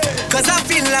 'Cause I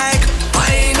feel like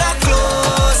wine up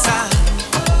closer.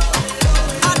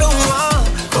 I don't want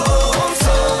go home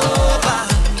sober.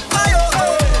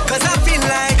 'Cause I feel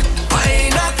like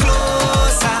wine up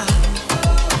closer.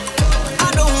 I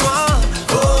don't want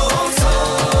go home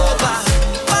sober.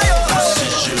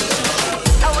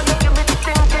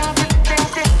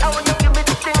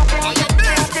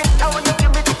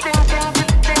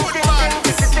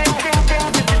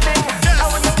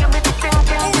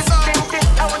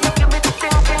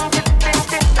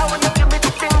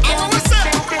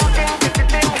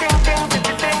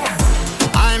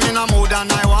 I'm in a mood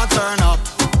and I want turn up.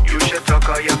 You should talk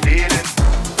how you're feeling.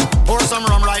 Pour some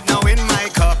rum right now in my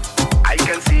cup. I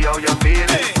can see how you're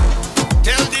feeling.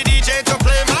 Tell the DJ to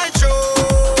play my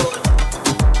tune.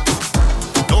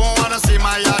 Don't wanna see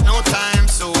my yard no time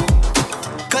soon.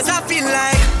 'Cause I feel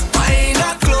like wine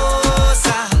up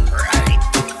closer. Right.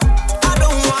 I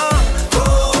don't want go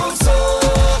home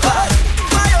sober.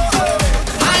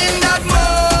 I'm in that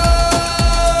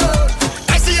mode.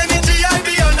 I see energy, I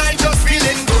be all night just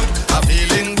feeling good. I'm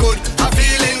feeling good, I'm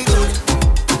feeling good.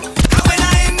 And when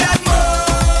I'm in that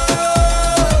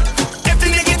mode, If the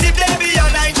negative they be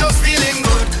all night just feeling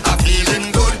good. I'm feeling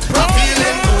good, I'm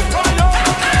feeling good.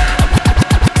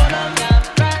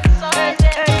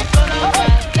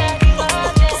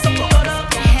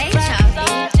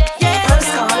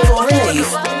 Postcard for relief.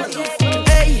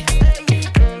 Hey,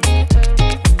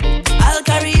 I'll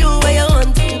carry you where you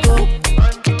want to go.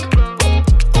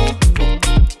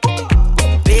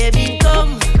 Baby,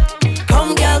 come,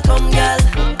 come, girl.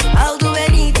 I'll do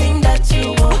anything that you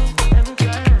want.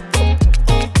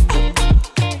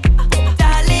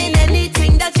 Darling,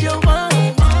 anything that you want.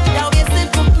 Now you still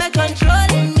put my control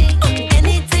in me.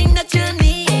 Anything that you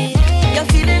need. You're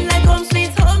feeling like home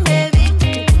sweet home, baby.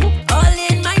 All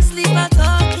in my sleep, I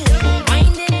talking.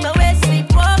 Winding my way,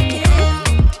 sleepwalking.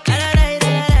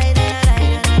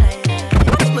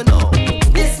 Watch me now.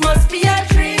 This must be a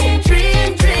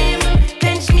dream.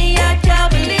 Pinch me, I can't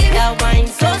believe that wine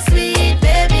so sweet,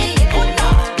 baby.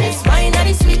 This wine and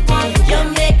the sweet one, you're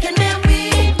making me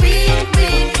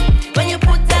weak. When you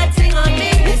put that thing on me,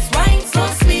 this wine so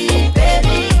sweet,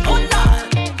 baby.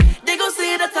 They gon'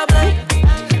 say that I'm blind.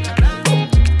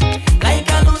 Like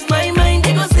I lose my mind,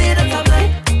 they gon' say that I'm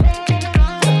blind.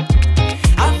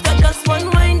 After just one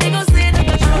wine, they gon' say that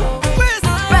I'm drunk.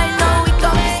 Right now we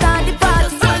come to start the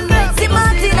party. See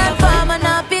Martin and Farmer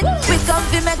napping. We come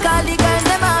to make all the girls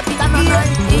them happy.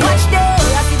 Watch day,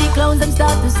 I see the clowns them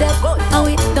start to set. And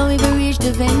we don't even reach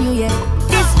the venue yet.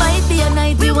 This might be a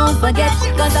night we won't forget.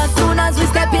 'Cause as soon as we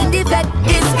step in the bed,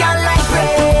 it's gone like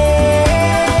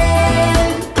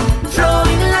rain,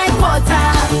 flowing like water.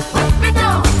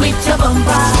 With your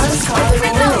bumpers,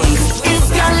 it's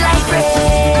gone like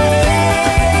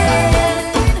rain.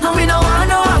 And we don't want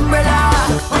no umbrella.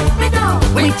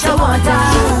 With your water.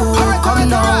 Come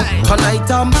now, tonight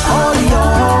I'm all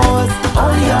yours,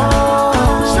 all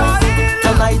yours.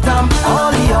 Tonight I'm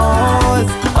all yours,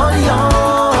 all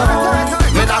yours.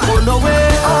 When I go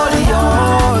nowhere, all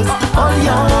yours, all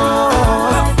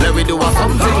yours. Let me do a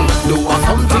something,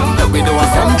 let me do a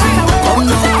something. Come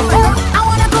now. I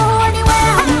wanna go anywhere.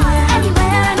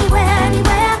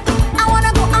 I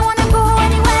wanna go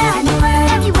anywhere.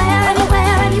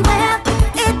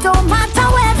 It don't matter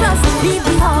where, just leave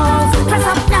the house. Dress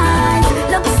up nice,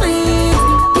 look sweet,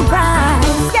 be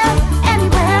bright.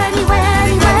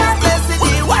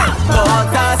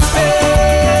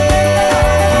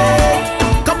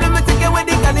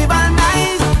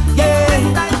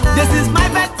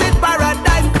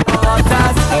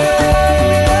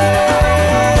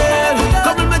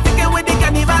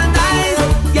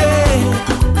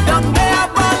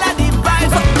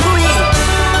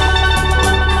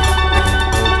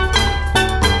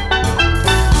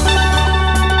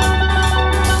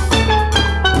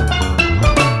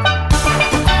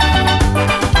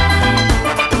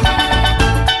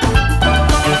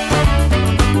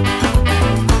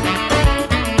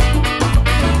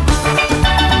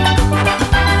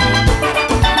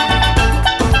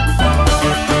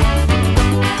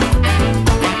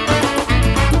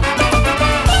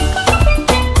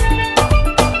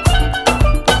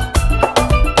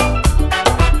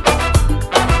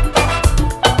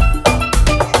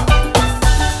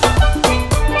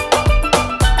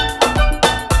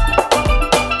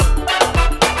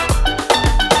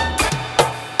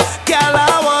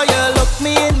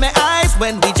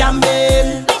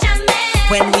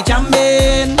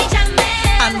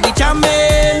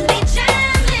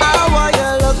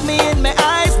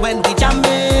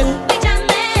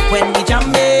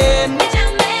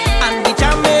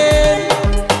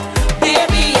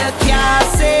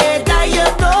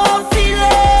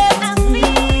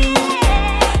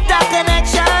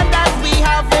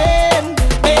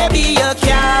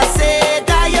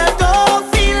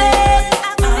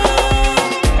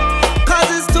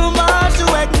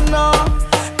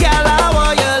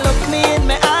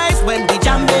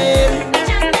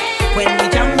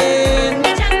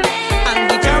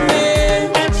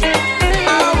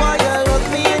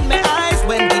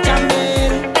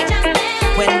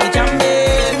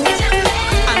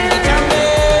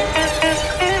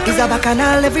 a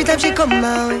bacchanal every time she come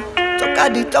my way. Talk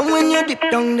at the tongue when you dip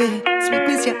down there.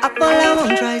 Sweetness, your apple, I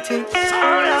won't try to.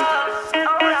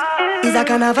 It's a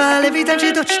carnival every time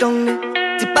she touch down there.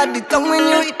 Tip at the tongue when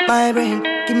you hit my brain.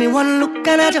 Give me one look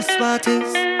and I just want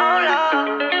this.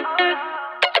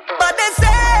 But they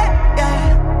say,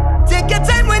 yeah, take your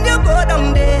time when you go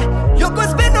down there. You could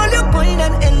spend all your coin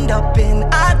and end up in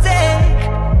a take.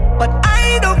 But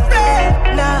I ain't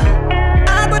afraid now.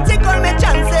 I go take all my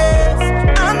chances.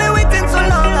 I've been waiting so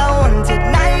long, I want it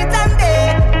night and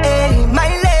day. Hey, my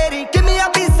lady, give me a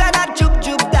piece of that juke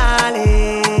juke,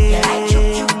 darling. You like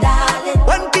juke juke, darling?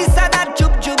 One piece of that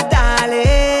juke juke, darling.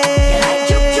 You like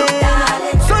juke juke,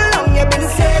 darling? So long you've been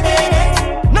saving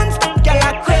it, non-stop girl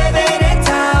I craving it.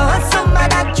 I want some of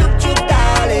that juke juke,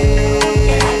 darling.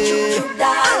 You like juke juke,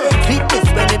 darling? Sweet is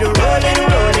when it rolling,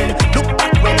 rolling. Look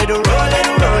back when it rolling,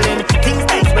 rolling. Things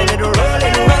nice when it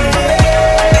rolling, rolling.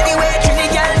 Anyway, Trini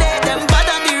girl they them bad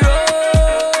on the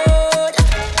road.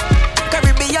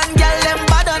 Caribbean girl them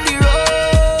bad on the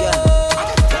road.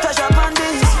 Touch up on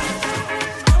this.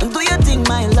 Do you think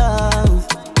my love?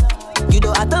 You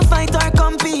don't have to fight or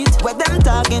compete. What them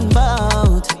talking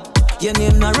about? Your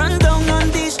name no run down on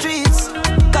these streets.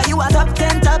 Cause you are top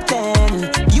 10, top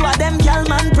 10. You are them girl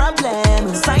man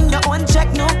problem. Sign your own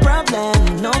check, no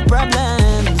problem, no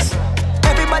problems.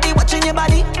 Everybody watching your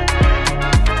body.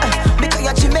 Because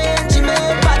you're Jimmy,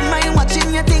 bad mind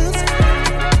watching your things.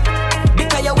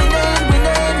 Because you're winning,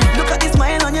 winning. Look at the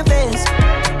smile on your face.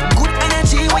 Good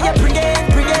energy when you bring it,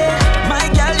 bring it. My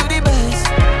girl, you the best.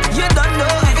 You don't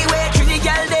know anyway, Trini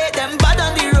girl, they them bad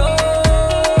on the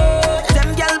road. Them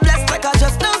girl blessed like I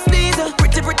just no sneeze.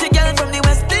 Pretty, pretty girl from the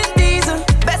West Indies.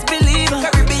 Best believe,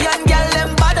 Caribbean girl,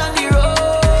 them bad on the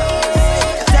road.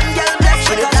 Them girl blessed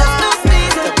like I just no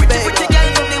sneeze. Pretty, pretty girl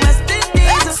from the West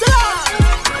Indies.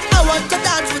 I want to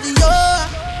dance with you.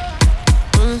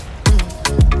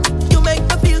 You make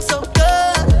me feel so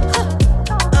good.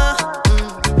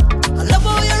 I love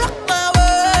how you rock my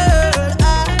world.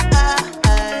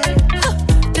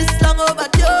 This long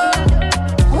overdue.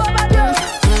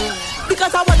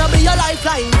 Because I wanna be your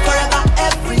lifeline forever,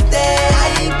 every day.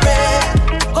 I pray.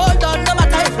 Hold on, no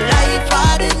matter if life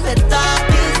hard in the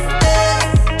darkest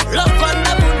days. Love on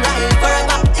the moonlight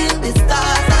forever in the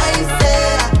stars. I say,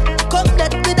 come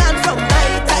let me dance from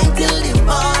night time till the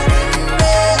morning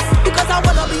rays. Because I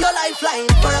wanna be your lifeline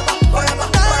forever, forever,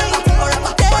 forever,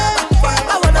 forever, forever,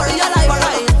 forever. I wanna be your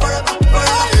lifeline forever,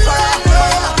 forever,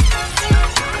 forever.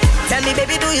 Tell me,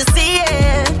 baby, do you see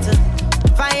it?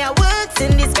 Fireworks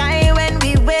in the sky when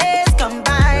we waves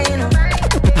combine.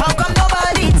 How come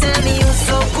nobody tell me you're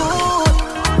so good?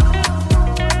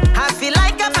 I feel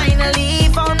like I finally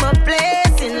found my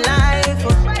place in life.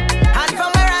 And from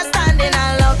where I'm standing,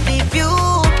 I love the view.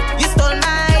 You stole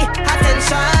my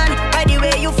attention by the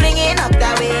way you flinging up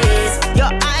that waist.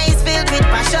 Your eyes filled with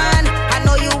passion. I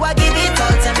know you are giving it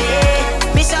all to me.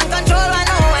 Mission control, I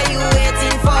know what you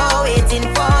waiting for,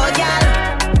 girl.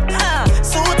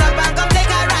 Suit up and come take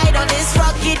a ride on this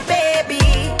rocket,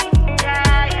 baby.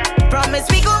 Promise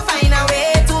we gon' find a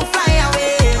way to fly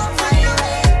away.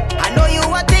 I know you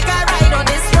want to take a ride on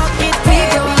this rocket, We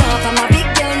baby. grown up, I'm a big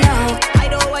girl now. I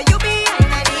know what you be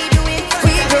and I need you in front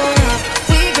We of grown me. up,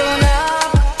 we grown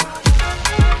up.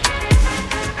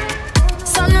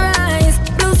 Sunrise,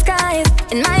 blue skies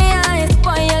in my eyes.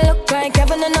 Boy, you look like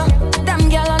heaven and up. Damn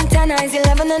girl on 10 eyes,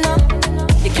 11 and up.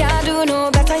 You can't do no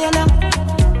better, you know.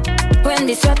 When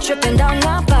the sweat dripping down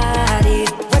my body,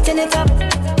 wetting it up,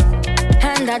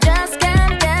 and I just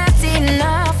can't get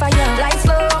enough of you. Like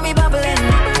slow, me bubbling,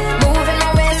 moving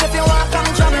my waist if you want,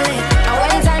 I'm troubling. And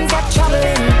when times get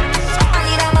troubling, I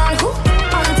need a man who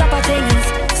on top of things,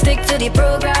 stick to the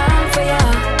program for you.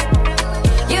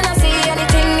 You don't see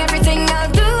anything, everything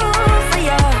I'll do for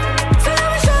you. So let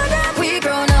me show them we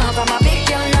grown up, I'm a big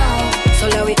girl now. So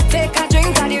let we take a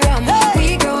drink of the rum.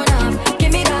 We grown up,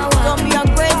 give me that one. Don't be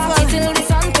ungrateful. Party till the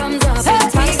sun comes up.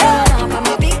 We grown up, I'm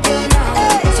a big girl now.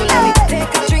 So let me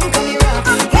take a drink of the rum.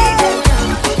 We grown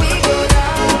up, we grown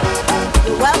up.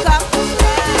 You're welcome.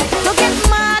 Don't get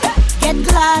mad, get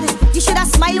glad. You should have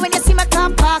smiled when you see my car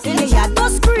park in the yard.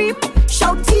 Don't scream,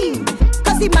 shout team.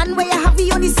 Cause the man where you have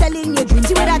the only selling your dreams.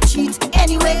 He would have cheat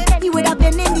anyway. He would have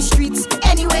been in the streets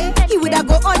anyway. He would have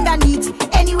go underneath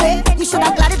anyway. You should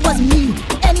have glad it was me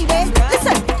anyway.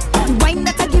 Listen, the wine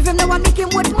that I give him now I make him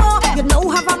with more. You know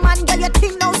have a man, girl, your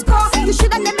thing no score. You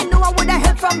should have let me know I would have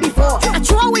helped from before. I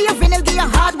throw away your vinyl, give you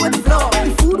hardwood floor.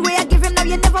 The food where I give him now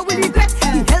you never will regret.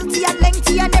 The healthy and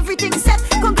lengthy and everything set.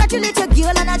 Congratulate your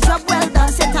girl on a job well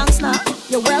done. Say thanks now.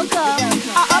 You're welcome.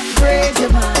 I upgrade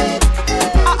your mind.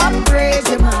 I upgrade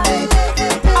your mind.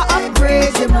 I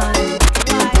upgrade your mind.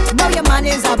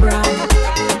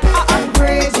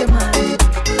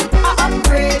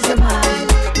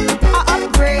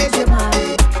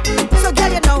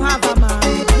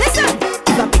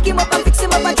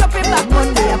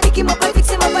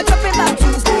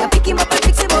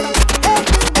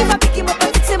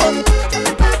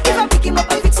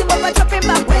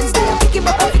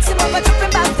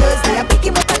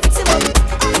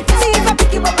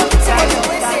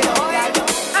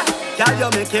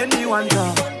 making me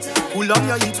wonder. Pull on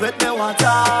your heat, wet me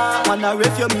water. Wonder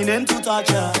if you meaning to touch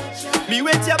her. Me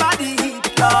wet your body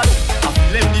heat, Lord. I'm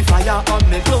feeling the fire on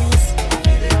me clothes.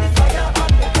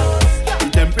 The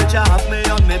temperature have me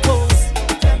on me toes.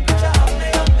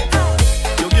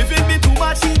 You giving me too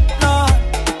much heat, Lord.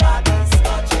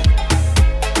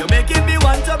 You're making me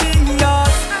want to be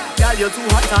yours. Girl, you're too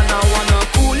hot and I wanna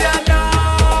cool you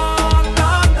down,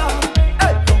 down, down.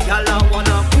 Hey, girl, I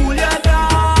wanna cool you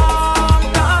down,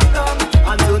 down, down.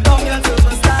 And too long you to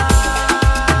my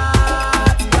start,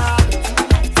 girl.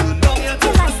 Too long you to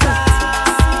my start,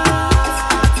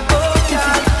 oh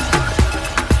girl.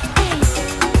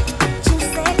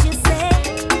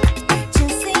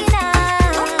 Juicy now.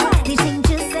 The thing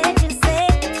juicy.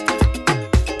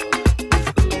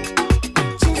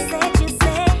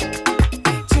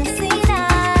 Juicy now.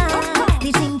 The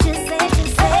thing juicy.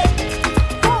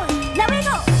 Now we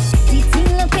go. The thing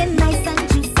looking nice and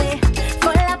juicy.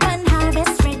 Full up and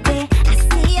harvest ready. I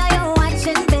see how you're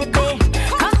watching, baby.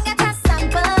 Come get a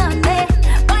sample on me.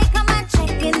 Boy, come and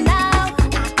check it now.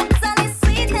 I got all the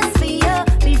sweetness for you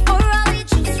before all the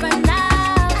juice run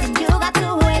out. And you got to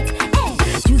wait. Hey,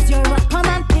 use your rock, come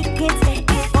and pick it.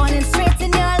 It's falling straight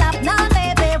in your lap now,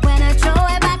 baby. When I throw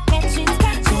it back, catch it.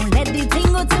 So let the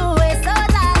thing go to waste, so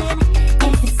darling.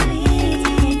 If it's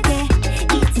sweet,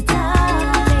 eat it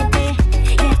all, baby.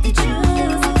 Get the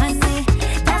juice, honey.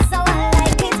 That's how I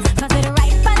like it. 'Cause it's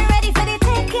ripe and ready for the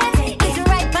taking. It's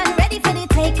ripe and ready for the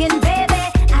taking, baby.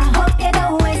 I hope you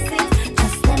don't waste it.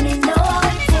 Just let me know how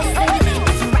it tastes.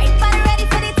 It's ripe and ready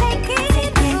for the taking.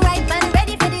 It's ripe and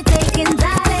ready for the taking,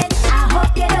 darling. I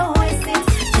hope you don't waste it.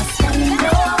 Just let me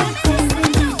know how it tastes.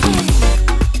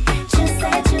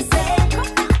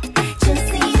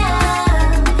 Juicy now.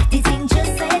 The thing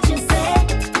juicy.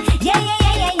 Yeah.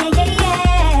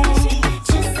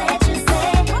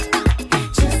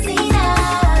 Juicy now.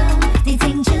 The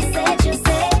thing juicy.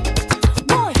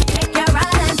 Boy, take your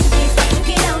rod and juke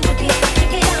it down.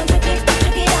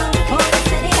 Hold it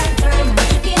steady and firm.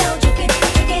 Juke it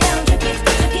down.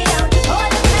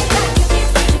 Hold it like that. Juke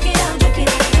it down.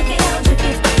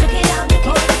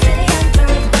 Hold it steady and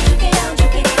firm.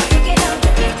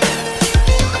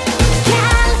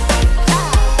 Girl,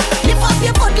 lift up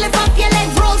your foot, lift up your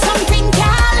legs, roll something,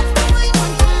 girl.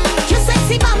 You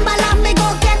sexy bambala, me go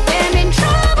get them in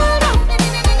trouble now.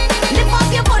 Lift up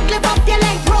your foot, lift up your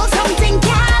legs, roll something,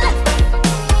 girl.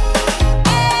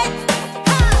 Hey,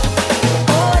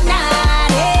 oh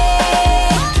naughty,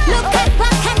 look at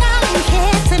Bacchanal in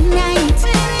here tonight.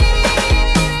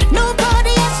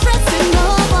 Nobody is stressing,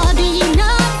 nobody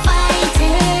not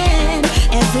fighting.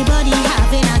 Everybody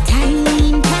having a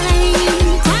time.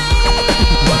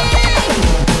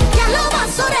 Girl, over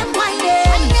so them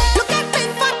whining. Look at big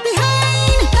fat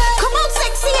behind. Come out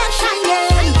sexy and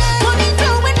shining. Money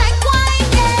flowing like wine,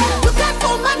 yeah. Look at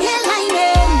woman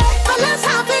hairlining. Fellas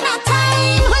having a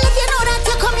time. Well, if you know that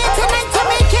you come here tonight to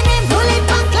make your name, pull it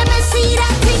back, let me see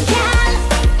that thing, girl.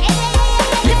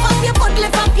 Lift up your foot,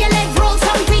 lift up your legs, roll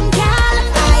something, girl.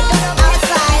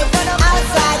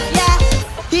 Outside, yeah.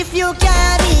 If you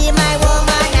can't be my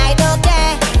woman, I don't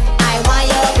care. I want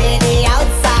you to be the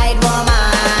outside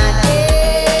woman.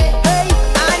 Hey.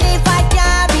 And if I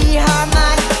can't be her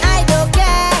man, I don't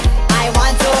care. I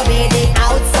want to be the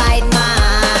outside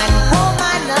man.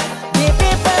 Woman, the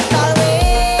people call me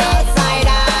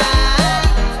outsider.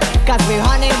 'Cause we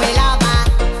honey, we lover.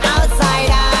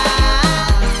 Outsider.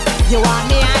 You want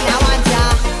me and I want ya.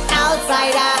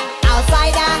 Outsider.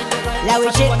 Let we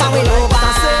shit and we over.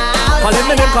 Calling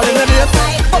my name,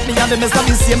 but me and them is not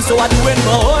the same, so I doing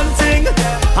my own thing.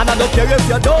 And I don't care if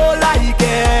you don't like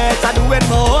it, I doing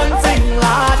my own thing,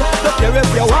 lad. Don't care if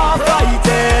you want fight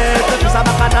it, but it's a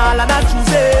Bacchanal and I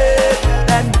choose it.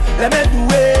 Then let me do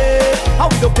it. How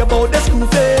we don't care about the school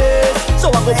face, so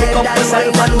I go pick up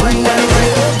myself and do it.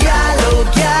 Oh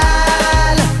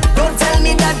girl, don't tell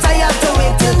me that I have to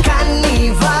wait till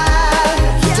Carnival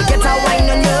to get a wine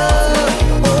on you.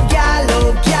 Oh girl,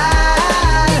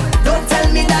 don't tell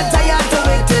me that I have to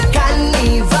wait till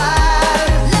Carnival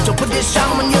to put this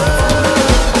charm on you.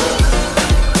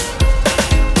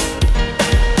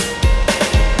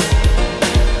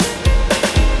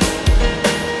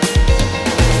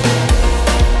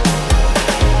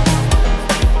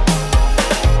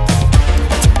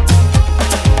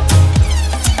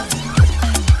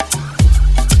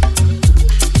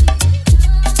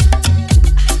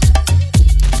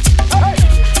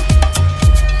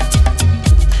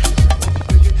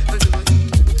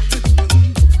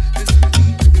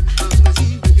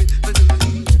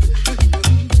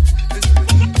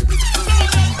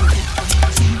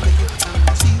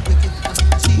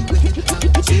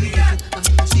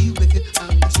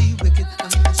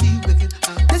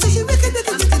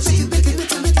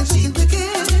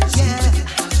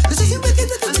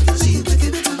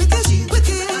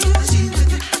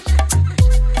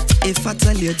 I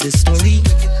tell you this story,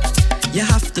 you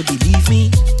have to believe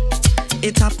me.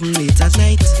 It happened late at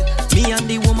night. Me and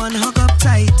the woman hug up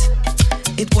tight.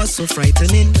 It was so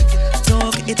frightening.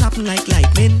 Dog, it happened like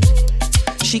lightning.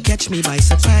 She catch me by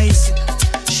surprise.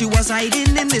 She was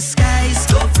hiding in disguise.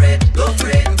 Go for it, go for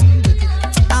it.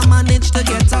 I managed to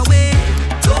get away.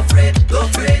 Go for it, go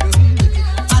for it.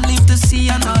 I live to see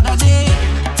another day.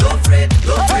 Go for it,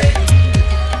 go for it.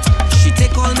 She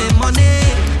take all my money.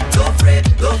 Go for it,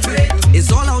 go for it. It's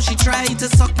all how she tried to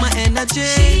suck my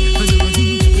energy.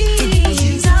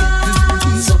 She's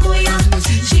on Sokoya.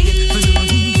 She's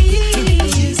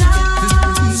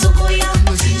on Sokoya.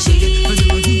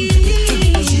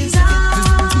 She's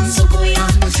on Sokoya.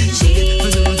 She's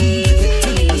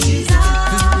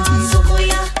on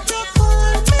Sokoya. They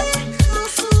call me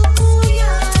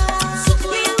Sokoya.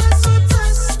 Sokoya was so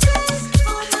thirsty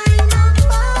for my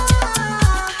number.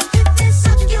 If they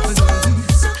suck your phone,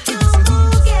 suck your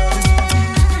boogie.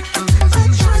 But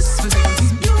trust me,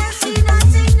 you will see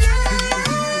nothing yet.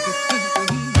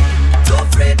 Go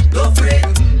for it, go for it.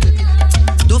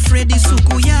 Do Freddy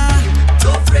Sukuya.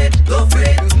 Go for it, go for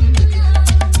it.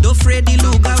 Do Freddy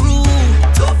Lugaru.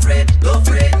 Go for it, go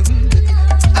for it.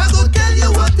 I go tell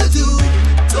you what to do.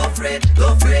 Go for it,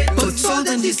 go for it. Put salt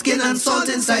in the skin and salt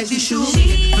inside the shoe.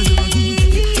 She's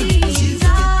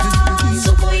on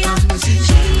Sokoya. She's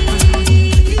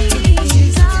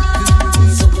on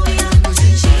Sokoya.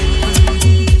 She's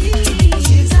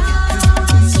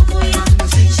on Sokoya.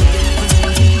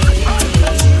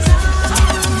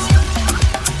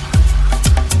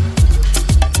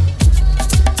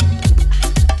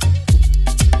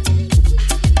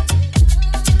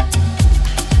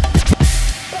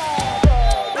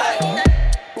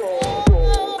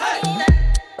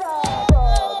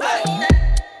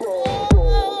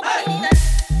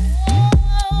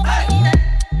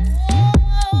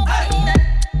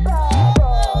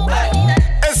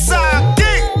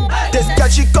 This girl,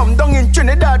 she come down in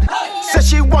Trinidad. Says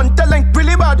she want a link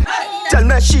really bad. Tell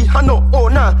me she had no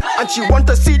owner and she want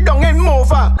to sit down and move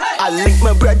her. I link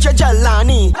my brother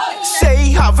Jalani. Say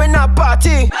he having a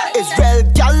party. Israel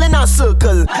gal in a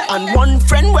circle and one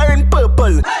friend wearing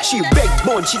purple. She big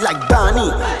bone, she like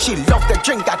Barney. She love to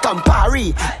drink a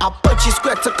Campari. I punch she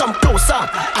square to come closer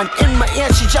and in my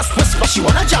ear she just whisper she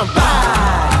wanna jump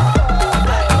high.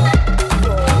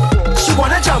 She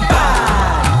wanna jump high.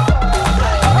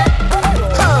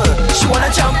 She wanna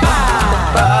jump high.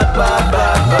 Bad, bad,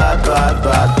 bad, bad, bad,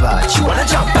 bad, bad. She wanna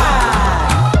jump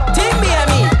high. Team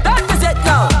Miami, that was it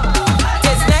now.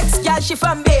 This next girl, she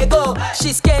from Bago.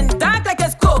 She skin dark like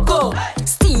it's cocoa.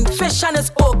 Steamed fish and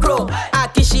it's okra. I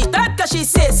kiss she that cause she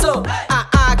say so. I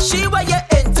ask she what you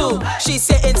into. She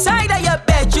say inside of your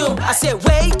bedroom. I say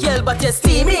wait girl but you're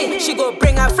steamy. She go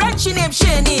bring her friend, she named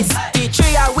Shanice. The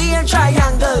three are we in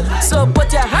triangle. So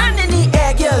put your hand in the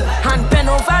air girl. Hand bend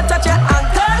over, touch your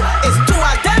ankle. It's two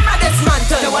of them at this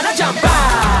mantle. They wanna jump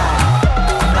back.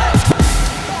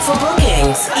 For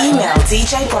bookings, email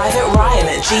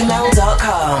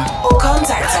djprivateryan@gmail.com or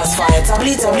contact us via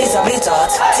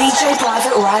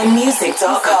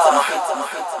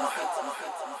www.djprivateryanmusic.com.